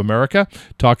Scouts of America,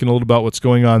 talking a little about what's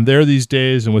going on there these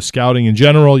days and with scouting in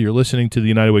general. You're listening to the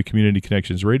United Way Community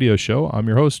Connections radio show. I'm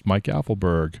your host, Mike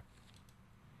Affelberg.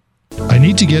 I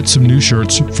need to get some new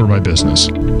shirts for my business.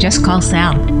 Just call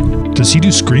Sal. Does he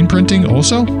do screen printing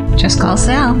also? Just call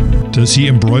Sal. Does he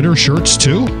embroider shirts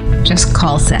too? Just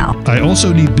call Sal. I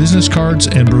also need business cards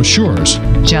and brochures.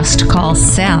 Just call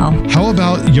Sal. How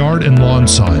about yard and lawn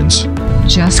signs?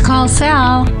 Just call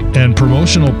Sal. And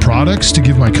promotional products to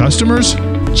give my customers?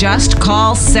 Just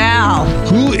call Sal.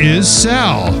 Who is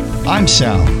Sal? I'm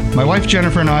Sal. My wife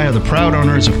Jennifer and I are the proud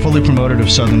owners of Fully Promoted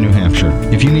of Southern New Hampshire.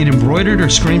 If you need embroidered or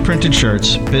screen printed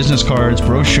shirts, business cards,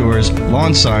 brochures,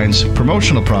 lawn signs,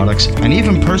 promotional products, and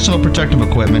even personal protective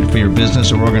equipment for your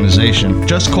business or organization,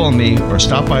 just call me or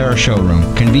stop by our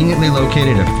showroom, conveniently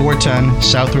located at 410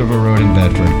 South River Road in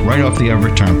Bedford, right off the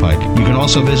Everett Turnpike. You can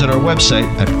also visit our website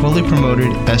at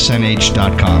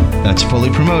fullypromotedsnh.com. That's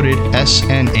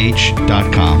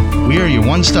fullypromotedsnh.com. We are your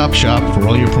one-stop shop for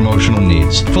all your promotional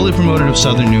needs. Fully Promoted of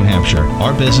Southern New Hampshire.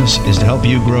 Our business is to help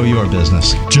you grow your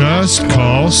business. Just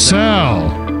call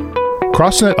Sal.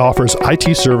 CrossNet offers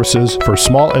IT services for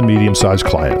small and medium-sized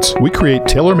clients. We create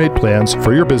tailor-made plans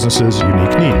for your business's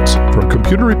unique needs. From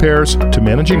computer repairs to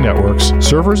managing networks,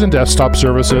 servers and desktop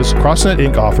services, CrossNet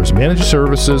Inc. offers managed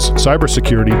services,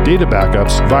 cybersecurity, data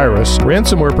backups, virus,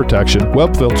 ransomware protection,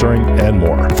 web filtering, and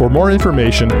more. For more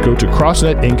information, go to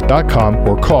crossnetinc.com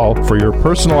or call for your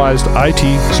personalized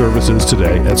IT services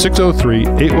today at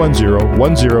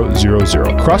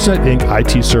 603-810-1000. CrossNet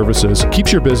Inc. IT Services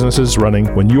keeps your businesses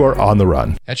running when you are on the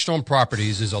run. Edgestone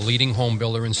Properties is a leading home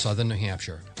builder in southern New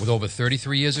Hampshire. With over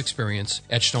 33 years' experience,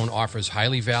 Edgestone offers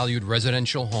highly valued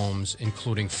residential homes,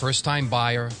 including first-time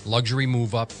buyer, luxury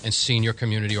move-up, and senior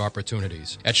community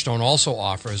opportunities. Edgestone also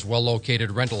offers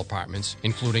well-located rental apartments,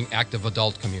 including active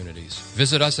adult communities.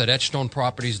 Visit us at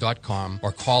edgestoneproperties.com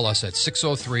or call us at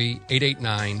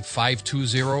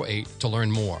 603-889-5208 to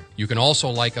learn more. You can also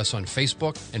like us on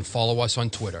Facebook and follow us on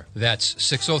Twitter. That's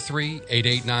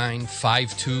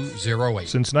 603-889-5208.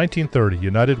 Since 1930,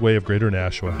 United Way of Greater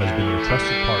Nashua has been your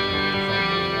trusted partner.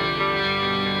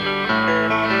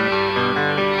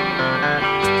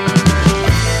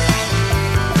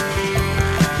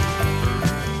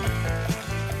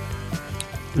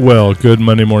 Well, good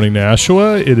Monday morning,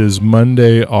 Nashua. It is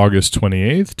Monday, August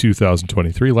 28th,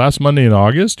 2023. Last Monday in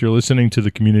August, you're listening to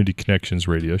the Community Connections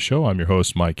radio show. I'm your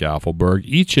host, Mike Affelberg.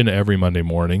 Each and every Monday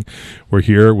morning, we're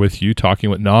here with you talking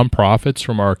with nonprofits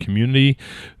from our community,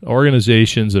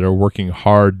 organizations that are working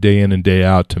hard day in and day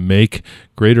out to make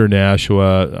Greater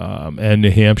Nashua and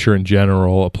New Hampshire in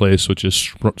general a place which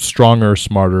is stronger,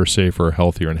 smarter, safer,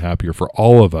 healthier, and happier for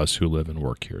all of us who live and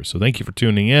work here. So thank you for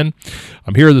tuning in.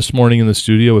 I'm here this morning in the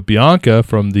studio with Bianca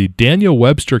from the Daniel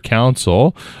Webster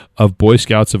Council of Boy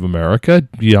Scouts of America.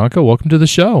 Bianca, welcome to the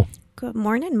show. Good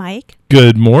morning, Mike.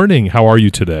 Good morning. How are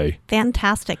you today?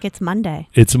 Fantastic. It's Monday.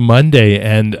 It's Monday,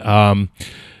 and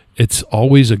it's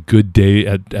always a good day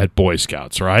at Boy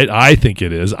Scouts, right? I think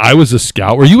it is. I was a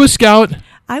scout. Were you a scout?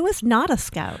 I was not a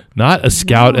scout. Not a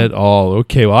scout at all.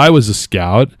 Okay, well, I was a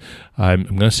scout. I'm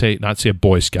going to not say a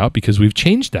Boy Scout because we've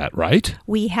changed that, right?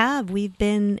 We have. We've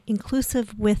been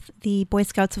inclusive with the Boy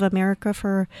Scouts of America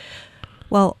for,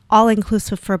 well, all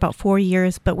inclusive for about 4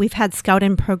 years, but we've had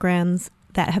scouting programs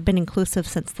that have been inclusive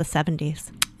since the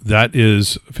 70s. That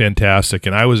is fantastic.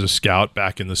 And I was a scout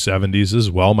back in the 70s as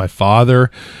well. My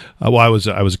father, I was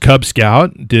a Cub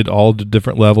Scout, did all the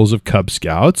different levels of Cub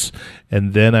Scouts.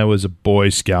 And then I was a Boy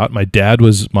Scout. My dad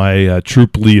was my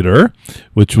troop leader,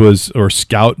 or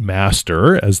Scout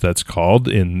Master, as that's called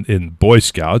in Boy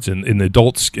Scouts, in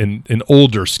adults, in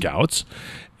older Scouts.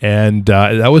 And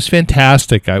that was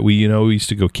fantastic. We used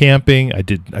to go camping. I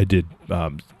did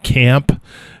camp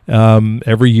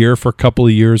every year for a couple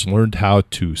of years, learned how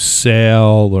to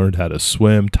sail, learned how to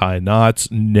swim, tie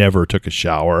knots, never took a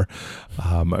shower.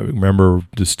 I remember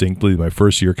distinctly my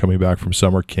first year coming back from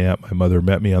summer camp, my mother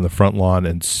met me on the front lawn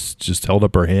and just held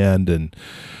up her hand and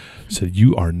said,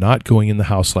 "You are not going in the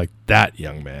house like that,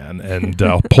 young man," and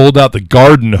pulled out the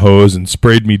garden hose and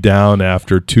sprayed me down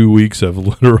after 2 weeks of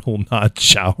literal not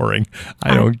showering.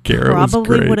 I don't care.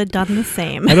 Probably would have done the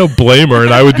same. I don't blame her,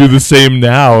 and I would do the same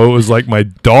now. It was like my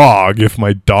dog. If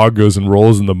my dog goes and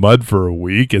rolls in the mud for a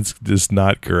week, it's just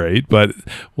not great. But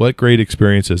what great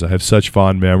experiences. I have such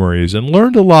fond memories and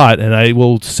learned a lot, and I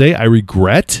will say I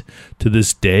regret to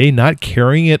this day not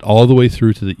carrying it all the way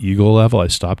through to the Eagle level. I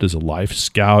stopped as a Life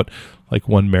Scout, like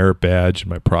one merit badge in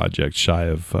my project, shy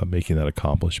of making that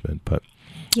accomplishment. But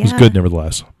it was good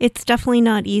nevertheless. It's definitely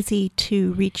not easy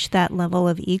to reach that level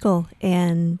of Eagle.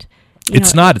 And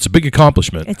it's not. It's a big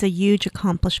accomplishment. It's a huge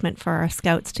accomplishment for our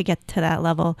scouts to get to that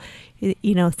level.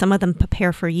 Some of them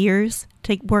prepare for years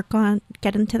to work on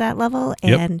getting to that level.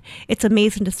 And It's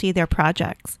amazing to see their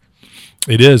projects.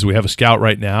 It is. We have a scout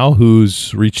right now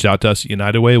who's reached out to us at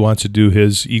United Way, wants to do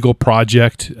his Eagle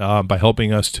project by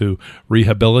helping us to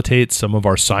rehabilitate some of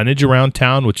our signage around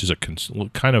town, which is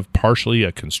kind of partially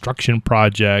a construction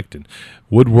project and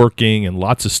woodworking and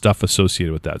lots of stuff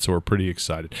associated with that. So we're pretty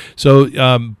excited. So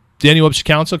Daniel Webster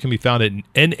Council can be found at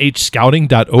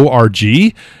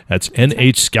nhscouting.org. That's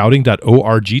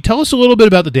nhscouting.org. Tell us a little bit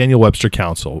about the Daniel Webster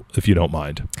Council, if you don't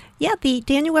mind. Yeah, the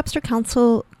Daniel Webster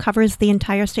Council covers the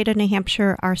entire state of New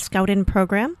Hampshire, our scouting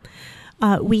program.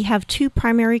 We have 2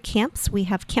 primary camps. We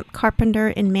have Camp Carpenter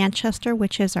in Manchester,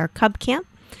 which is our Cub camp.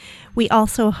 We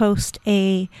also host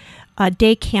a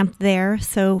day camp there.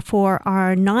 So for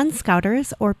our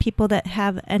non-scouters or people that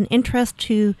have an interest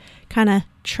to kind of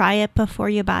try it before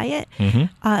you buy it,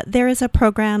 there is a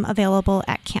program available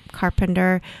at Camp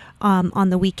Carpenter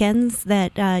on the weekends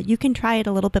that you can try it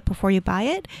a little bit before you buy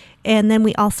it. And then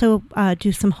we also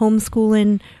do some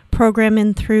homeschooling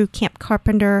programming through Camp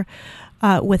Carpenter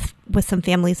with some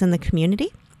families in the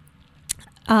community.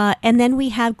 And then we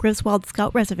have Griswold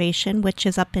Scout Reservation, which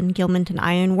is up in Gilmanton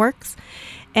Ironworks.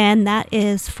 And that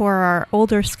is for our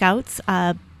older scouts,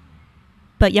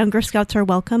 but younger scouts are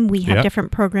welcome. We have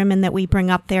different programming that we bring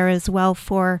up there as well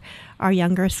for our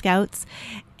younger scouts.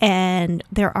 And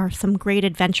there are some great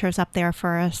adventures up there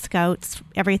for our scouts,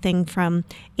 everything from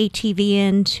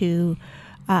ATVing to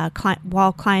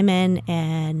wall climbing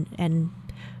and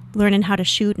learning how to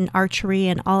shoot and archery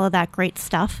and all of that great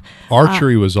stuff.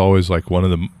 Archery was always like one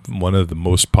of the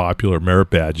most popular merit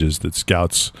badges that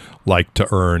scouts like to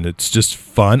earn. It's just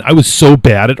fun. I was so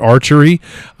bad at archery.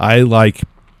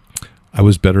 I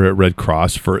was better at Red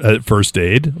Cross at first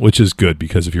aid, which is good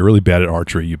because if you're really bad at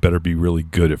archery, you better be really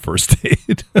good at first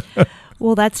aid.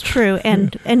 Well, that's true,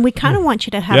 and we kind of want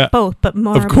you to have both, but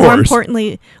more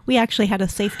importantly, we actually had a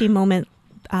safety moment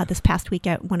this past week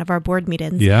at one of our board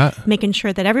meetings, making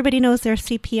sure that everybody knows their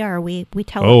CPR. We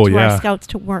tell our scouts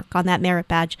to work on that merit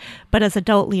badge, but as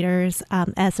adult leaders,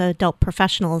 as adult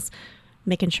professionals,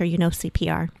 making sure you know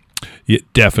CPR. Yeah,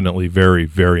 definitely very,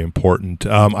 very important.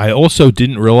 I also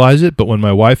didn't realize it, but when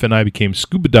my wife and I became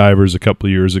scuba divers a couple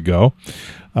of years ago,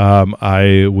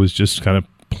 I was just kind of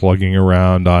plugging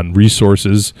around on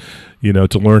resources,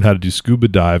 to learn how to do scuba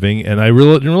diving, and I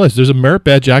didn't realize there's a merit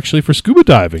badge actually for scuba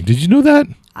diving. Did you know that?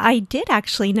 I did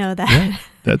actually know that. Yeah,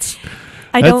 that's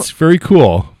very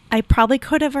cool. I probably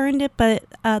could have earned it, but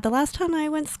the last time I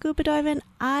went scuba diving,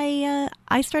 I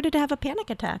started to have a panic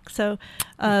attack. So,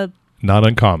 not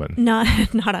uncommon. Not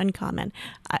uncommon.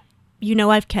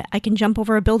 I can jump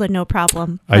over a building, no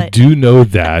problem. I do know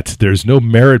that there's no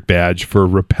merit badge for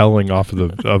rappelling off of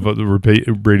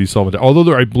the Brady Sullivan.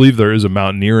 Although I believe there is a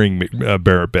mountaineering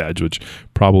merit badge, which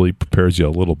probably prepares you a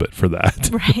little bit for that.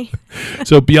 Right.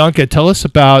 So Bianca, tell us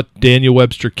about Daniel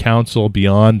Webster Council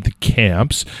Beyond the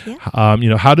Camps. Yeah.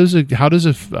 How does a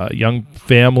young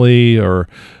family or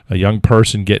a young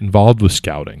person get involved with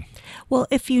scouting? Well,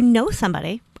 if you know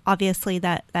somebody, obviously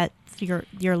that's your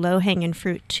low-hanging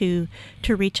fruit to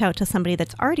reach out to somebody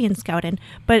that's already in scouting.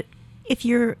 But if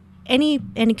you're any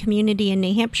community in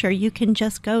New Hampshire, you can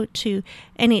just go to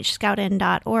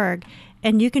nhscoutin.org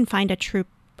and you can find a troop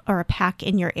or a pack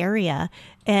in your area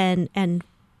and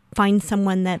find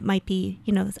someone that might be,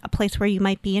 a place where you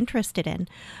might be interested in.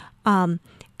 And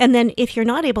then if you're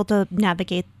not able to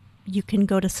navigate, you can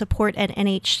go to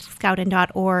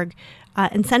support@nhscoutin.org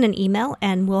and send an email,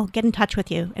 and we'll get in touch with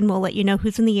you, and we'll let you know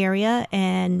who's in the area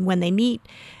and when they meet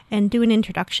and do an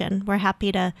introduction. We're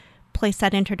happy to place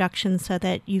that introduction so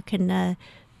that you can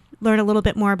learn a little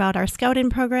bit more about our scouting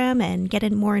program and get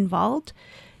more involved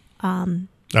and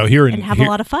have a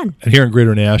lot of fun. And here in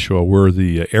Greater Nashua, we're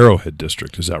the Arrowhead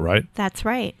District. Is that right? That's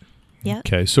right. Yeah.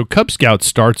 Okay, so Cub Scout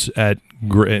starts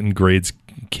in grades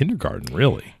kindergarten,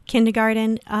 really?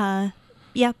 Kindergarten,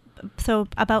 yeah. So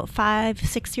about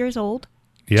 5-6 years old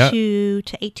to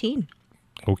 18.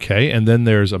 Okay, and then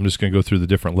I'm just going to go through the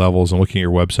different levels and looking at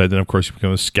your website. Then, of course, you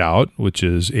become a scout, which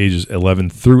is ages 11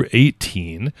 through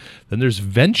 18. Then there's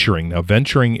venturing. Now,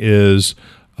 venturing is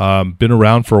been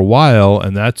around for a while,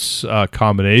 and that's a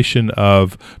combination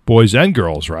of boys and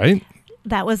girls, right?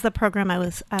 That was the program I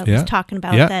was talking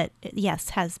about that,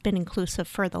 yes, has been inclusive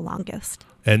for the longest.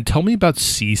 And tell me about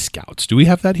Sea Scouts. Do we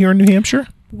have that here in New Hampshire?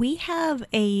 We have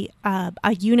a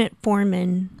unit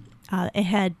foreman. It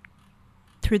had,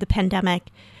 through the pandemic,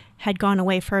 had gone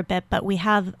away for a bit, but we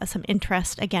have some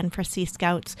interest again for Sea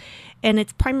Scouts, and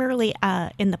it's primarily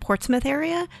in the Portsmouth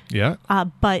area. Yeah.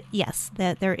 But yes,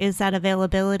 there is that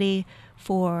availability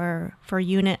for a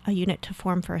unit to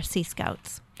form for Sea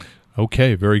Scouts.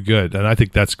 Okay, very good. And I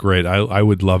think that's great. I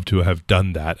would love to have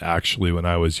done that actually when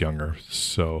I was younger.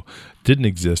 So didn't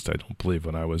exist, I don't believe,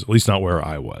 when I was, at least not where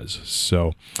I was.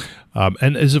 So,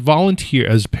 and as a volunteer,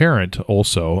 as a parent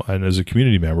also, and as a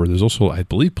community member, there's also, I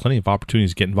believe, plenty of opportunities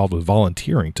to get involved with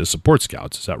volunteering to support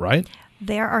Scouts. Is that right?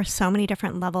 There are so many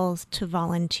different levels to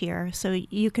volunteer. So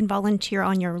you can volunteer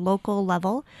on your local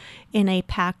level in a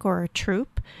pack or a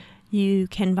troop. You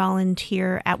can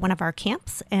volunteer at one of our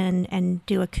camps and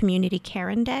do a community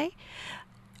Karen Day.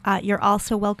 You're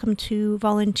also welcome to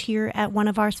volunteer at one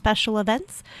of our special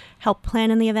events, help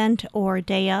plan in the event or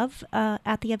day of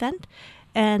at the event,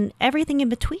 and everything in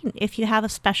between. If you have a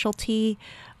specialty,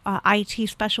 IT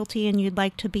specialty, and you'd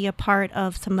like to be a part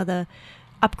of some of the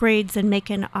upgrades and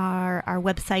making our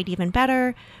website even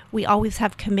better, we always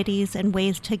have committees and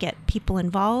ways to get people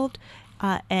involved.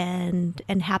 And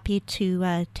happy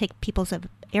to take people's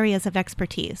areas of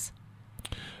expertise.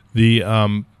 The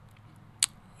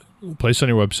place on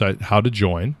your website, how to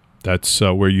join, that's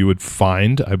where you would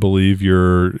find, I believe,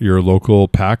 your local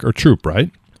pack or troop, right?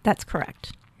 That's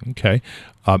correct. Okay.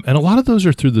 And a lot of those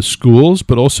are through the schools,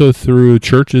 but also through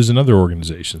churches and other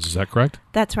organizations. Is that correct?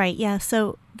 That's right, yeah.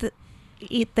 So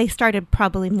they started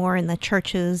probably more in the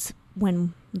churches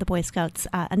when the Boy Scouts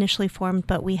initially formed,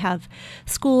 but we have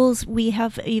schools, we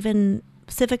have even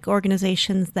civic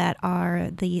organizations that are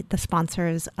the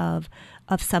sponsors of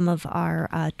some of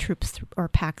our troops or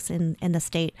packs in the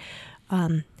state.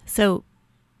 So,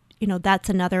 that's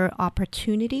another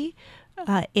opportunity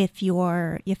if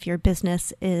your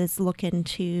business is looking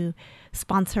to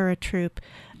sponsor a troop.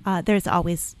 There's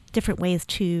always different ways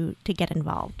to get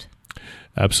involved.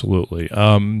 Absolutely.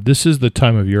 This is the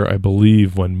time of year, I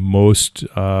believe, when most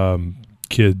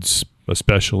kids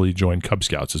especially join Cub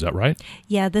Scouts. Is that right?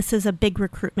 Yeah, this is a big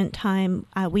recruitment time.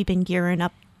 We've been gearing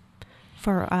up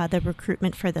for the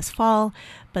recruitment for this fall.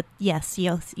 But yes,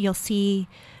 you'll see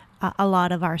a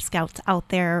lot of our scouts out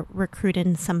there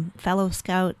recruiting some fellow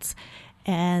scouts.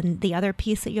 And the other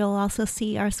piece that you'll also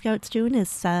see our scouts doing is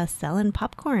selling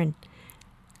popcorn.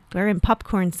 We're in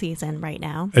popcorn season right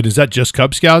now. And is that just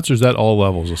Cub Scouts or is that all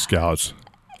levels of Scouts?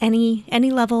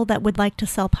 any level that would like to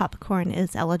sell popcorn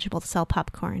is eligible to sell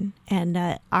popcorn.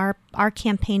 And our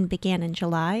campaign began in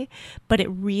July, but it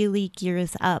really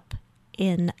gears up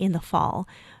in the fall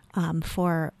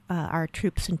for our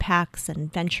troops and packs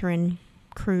and venturing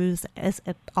crews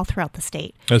all throughout the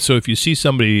state. So if you see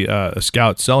somebody, a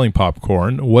scout selling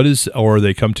popcorn, or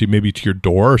they come to maybe to your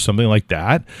door or something like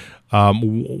that,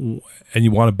 and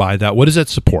you want to buy that, what does that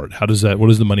support? What does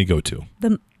the money go to?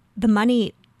 The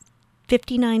money,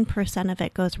 59% of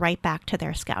it goes right back to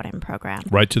their scouting program.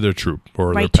 Right to their troop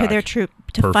or right their to their troop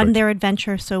to Perfect. fund their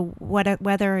adventure. So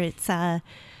whether it's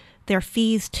their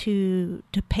fees to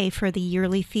pay for the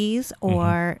yearly fees,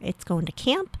 or it's going to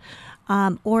camp,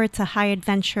 or it's a high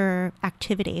adventure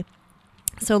activity.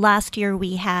 So last year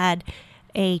we had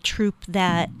a troop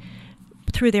that,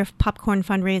 through their popcorn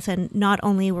fundraising, not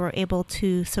only were able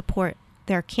to support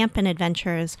their camping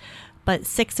adventures, but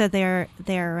 6 of their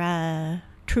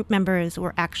troop members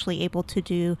were actually able to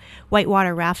do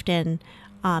whitewater rafting,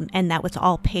 and that was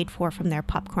all paid for from their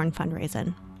popcorn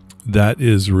fundraising. That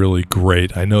is really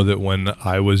great. I know that when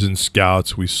I was in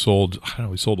Scouts, we sold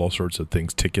all sorts of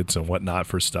things, tickets and whatnot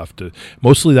for stuff.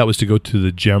 Mostly that was to go to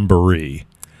the Jamboree.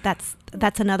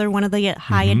 That's another one of the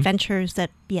high adventures that,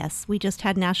 yes, we just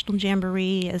had National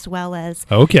Jamboree as well as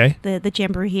the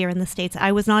Jamboree here in the States.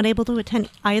 I was not able to attend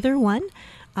either one.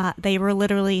 They were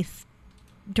literally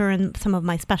during some of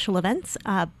my special events,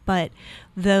 but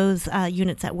those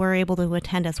units that were able to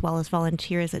attend as well as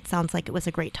volunteers, it sounds like it was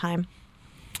a great time.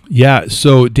 Yeah,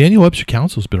 so Daniel Webster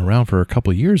Council's been around for a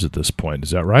couple of years at this point. Is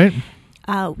that right?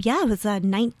 Yeah, it was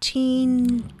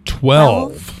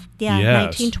 1912. Yeah,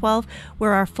 yes. 1912,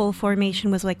 where our full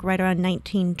formation was like right around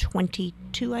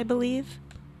 1922, I believe.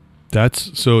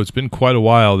 So it's been quite a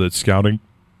while that scouting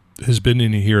has been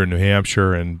in here in New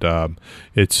Hampshire, and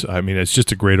it's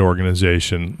just a great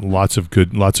organization. Lots of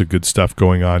good stuff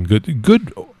going on.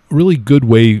 Really good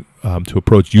way to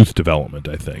approach youth development,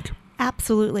 I think.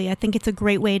 Absolutely. I think it's a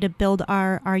great way to build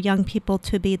our young people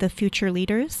to be the future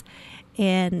leaders.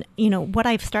 And, what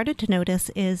I've started to notice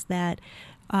is that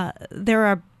there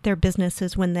are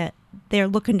businesses when they're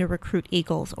looking to recruit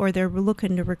Eagles, or they're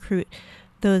looking to recruit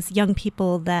those young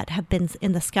people that have been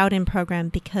in the scouting program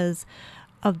because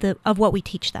of what we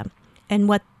teach them and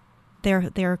what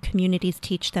their communities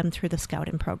teach them through the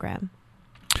scouting program.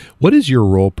 What is your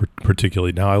role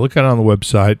particularly? Now, I look at it on the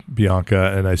website,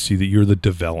 Bianca, and I see that you're the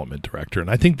development director. And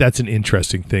I think that's an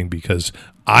interesting thing because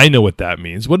I know what that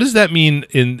means. What does that mean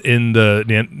in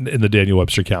the Daniel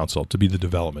Webster Council to be the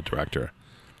development director?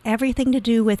 Everything to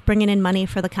do with bringing in money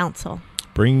for the council.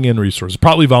 Bringing in resources,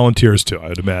 probably volunteers too, I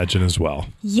would imagine as well.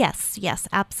 Yes,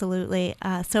 absolutely.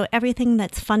 So everything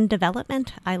that's fund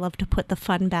development, I love to put the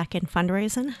fun back in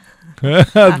fundraising.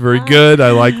 Very good.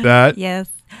 I like that. Yes.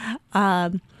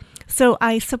 So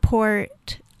I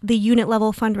support the unit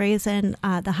level fundraising,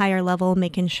 the higher level,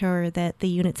 making sure that the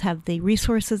units have the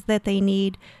resources that they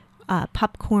need,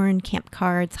 popcorn, camp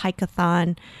cards,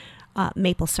 hike-a-thon,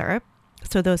 maple syrup.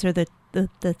 So those are the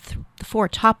 4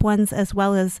 top ones, as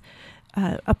well as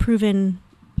a proven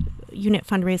unit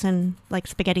fundraising like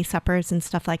spaghetti suppers and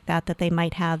stuff like that they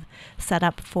might have set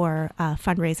up for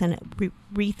fundraising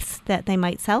wreaths that they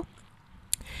might sell.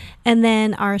 And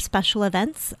then our special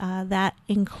events that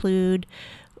include,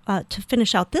 to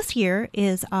finish out this year,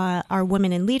 is our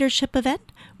Women in Leadership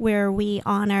event, where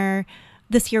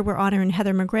this year we're honoring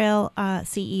Heather McGrail,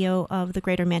 CEO of the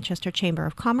Greater Manchester Chamber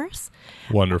of Commerce.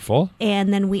 Wonderful.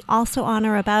 And then we also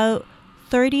honor about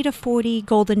 30 to 40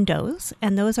 Golden Does,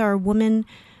 and those are women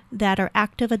that are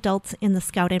active adults in the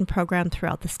scouting program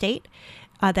throughout the state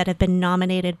that have been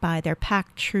nominated by their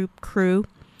pack, troop, crew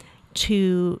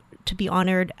to be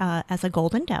honored as a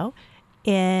Golden Doe,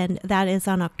 and that is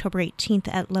on October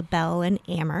 18th at La Belle in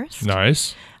Amherst.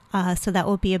 Nice. So that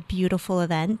will be a beautiful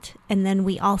event. And then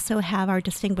we also have our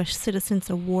Distinguished Citizens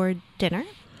Award dinner,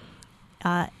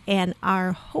 and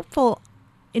our hopeful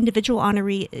individual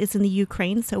honoree is in the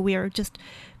Ukraine, so we are just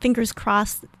fingers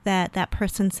crossed that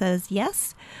person says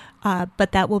yes,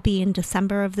 but that will be in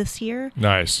December of this year.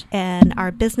 Nice. And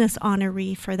our business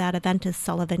honoree for that event is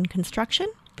Sullivan Construction.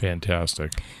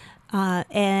 Fantastic.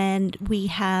 And we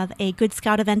have a Good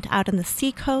Scout event out on the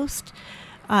Seacoast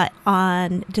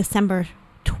on December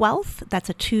 12th. That's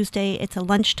a Tuesday. It's a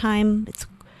lunchtime. It's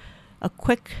a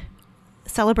quick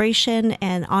celebration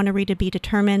and honoree to be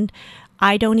determined.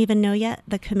 I don't even know yet.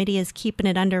 The committee is keeping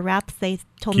it under wraps. They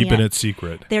told me keeping it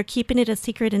secret. They're keeping it a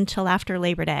secret until after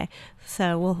Labor Day.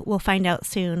 So we'll find out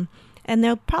soon. And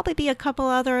there'll probably be a couple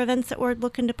other events that we're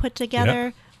looking to put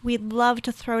together. we'd love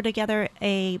to throw together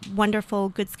a wonderful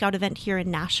Good Scout event here in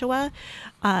Nashua,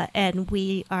 and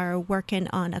we are working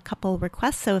on a couple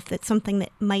requests. So if it's something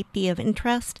that might be of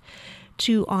interest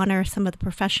to honor some of the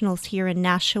professionals here in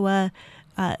Nashua,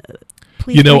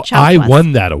 please reach out to us. I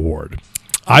won that award.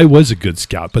 I was a Good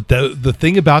Scout, but the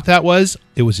thing about that was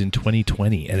it was in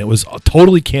 2020, and it was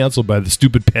totally canceled by the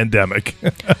stupid pandemic.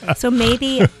 So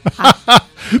maybe...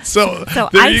 So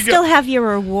I still have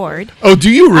your award. Oh, do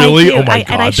you really? Do. Oh my God,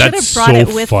 and I should that's have brought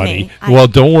so it with funny. me. Well,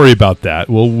 don't worry about that.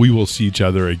 Well, we will see each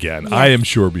other again. Yes. I am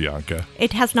sure, Bianca.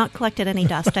 It has not collected any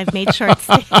dust. I've made sure it's...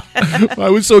 I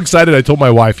was so excited. I told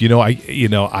my wife,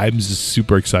 I'm just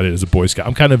super excited as a Boy Scout.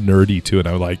 I'm kind of nerdy too, and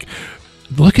I'm like,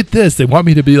 look at this. They want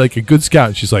me to be like a Good Scout.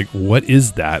 And she's like, what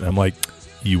is that? And I'm like,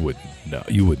 you wouldn't know.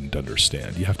 You wouldn't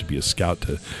understand. You have to be a scout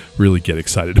to really get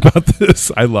excited about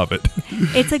this. I love it.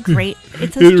 It's a great,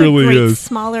 it's It really great is.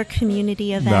 smaller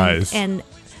community event. Nice. And,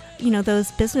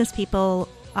 those business people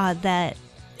that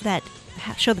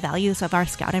show the values of our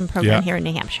scouting program here in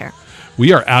New Hampshire.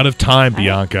 We are out of time,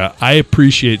 Bianca. I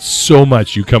appreciate so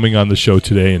much you coming on the show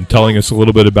today and telling us a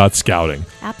little bit about scouting.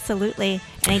 Absolutely.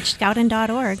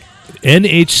 nhscouting.org.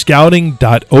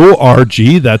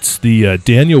 nhscouting.org. That's the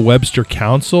Daniel Webster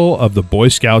Council of the Boy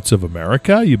Scouts of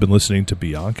America. You've been listening to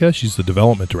Bianca. She's the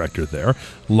development director there.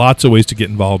 Lots of ways to get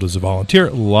involved as a volunteer.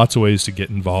 Lots of ways to get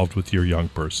involved with your young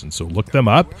person. So look them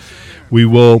up. We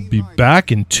will be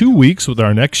back in 2 weeks with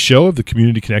our next show of the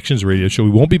Community Connections radio show. We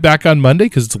won't be back on Monday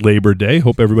because it's Labor Day.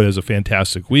 Hope everybody has a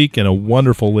fantastic week and a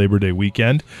wonderful Labor Day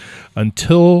weekend.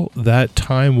 Until that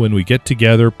time when we get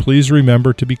together, please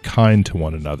remember to be kind to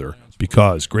one another,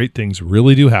 because great things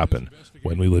really do happen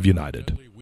when we live united.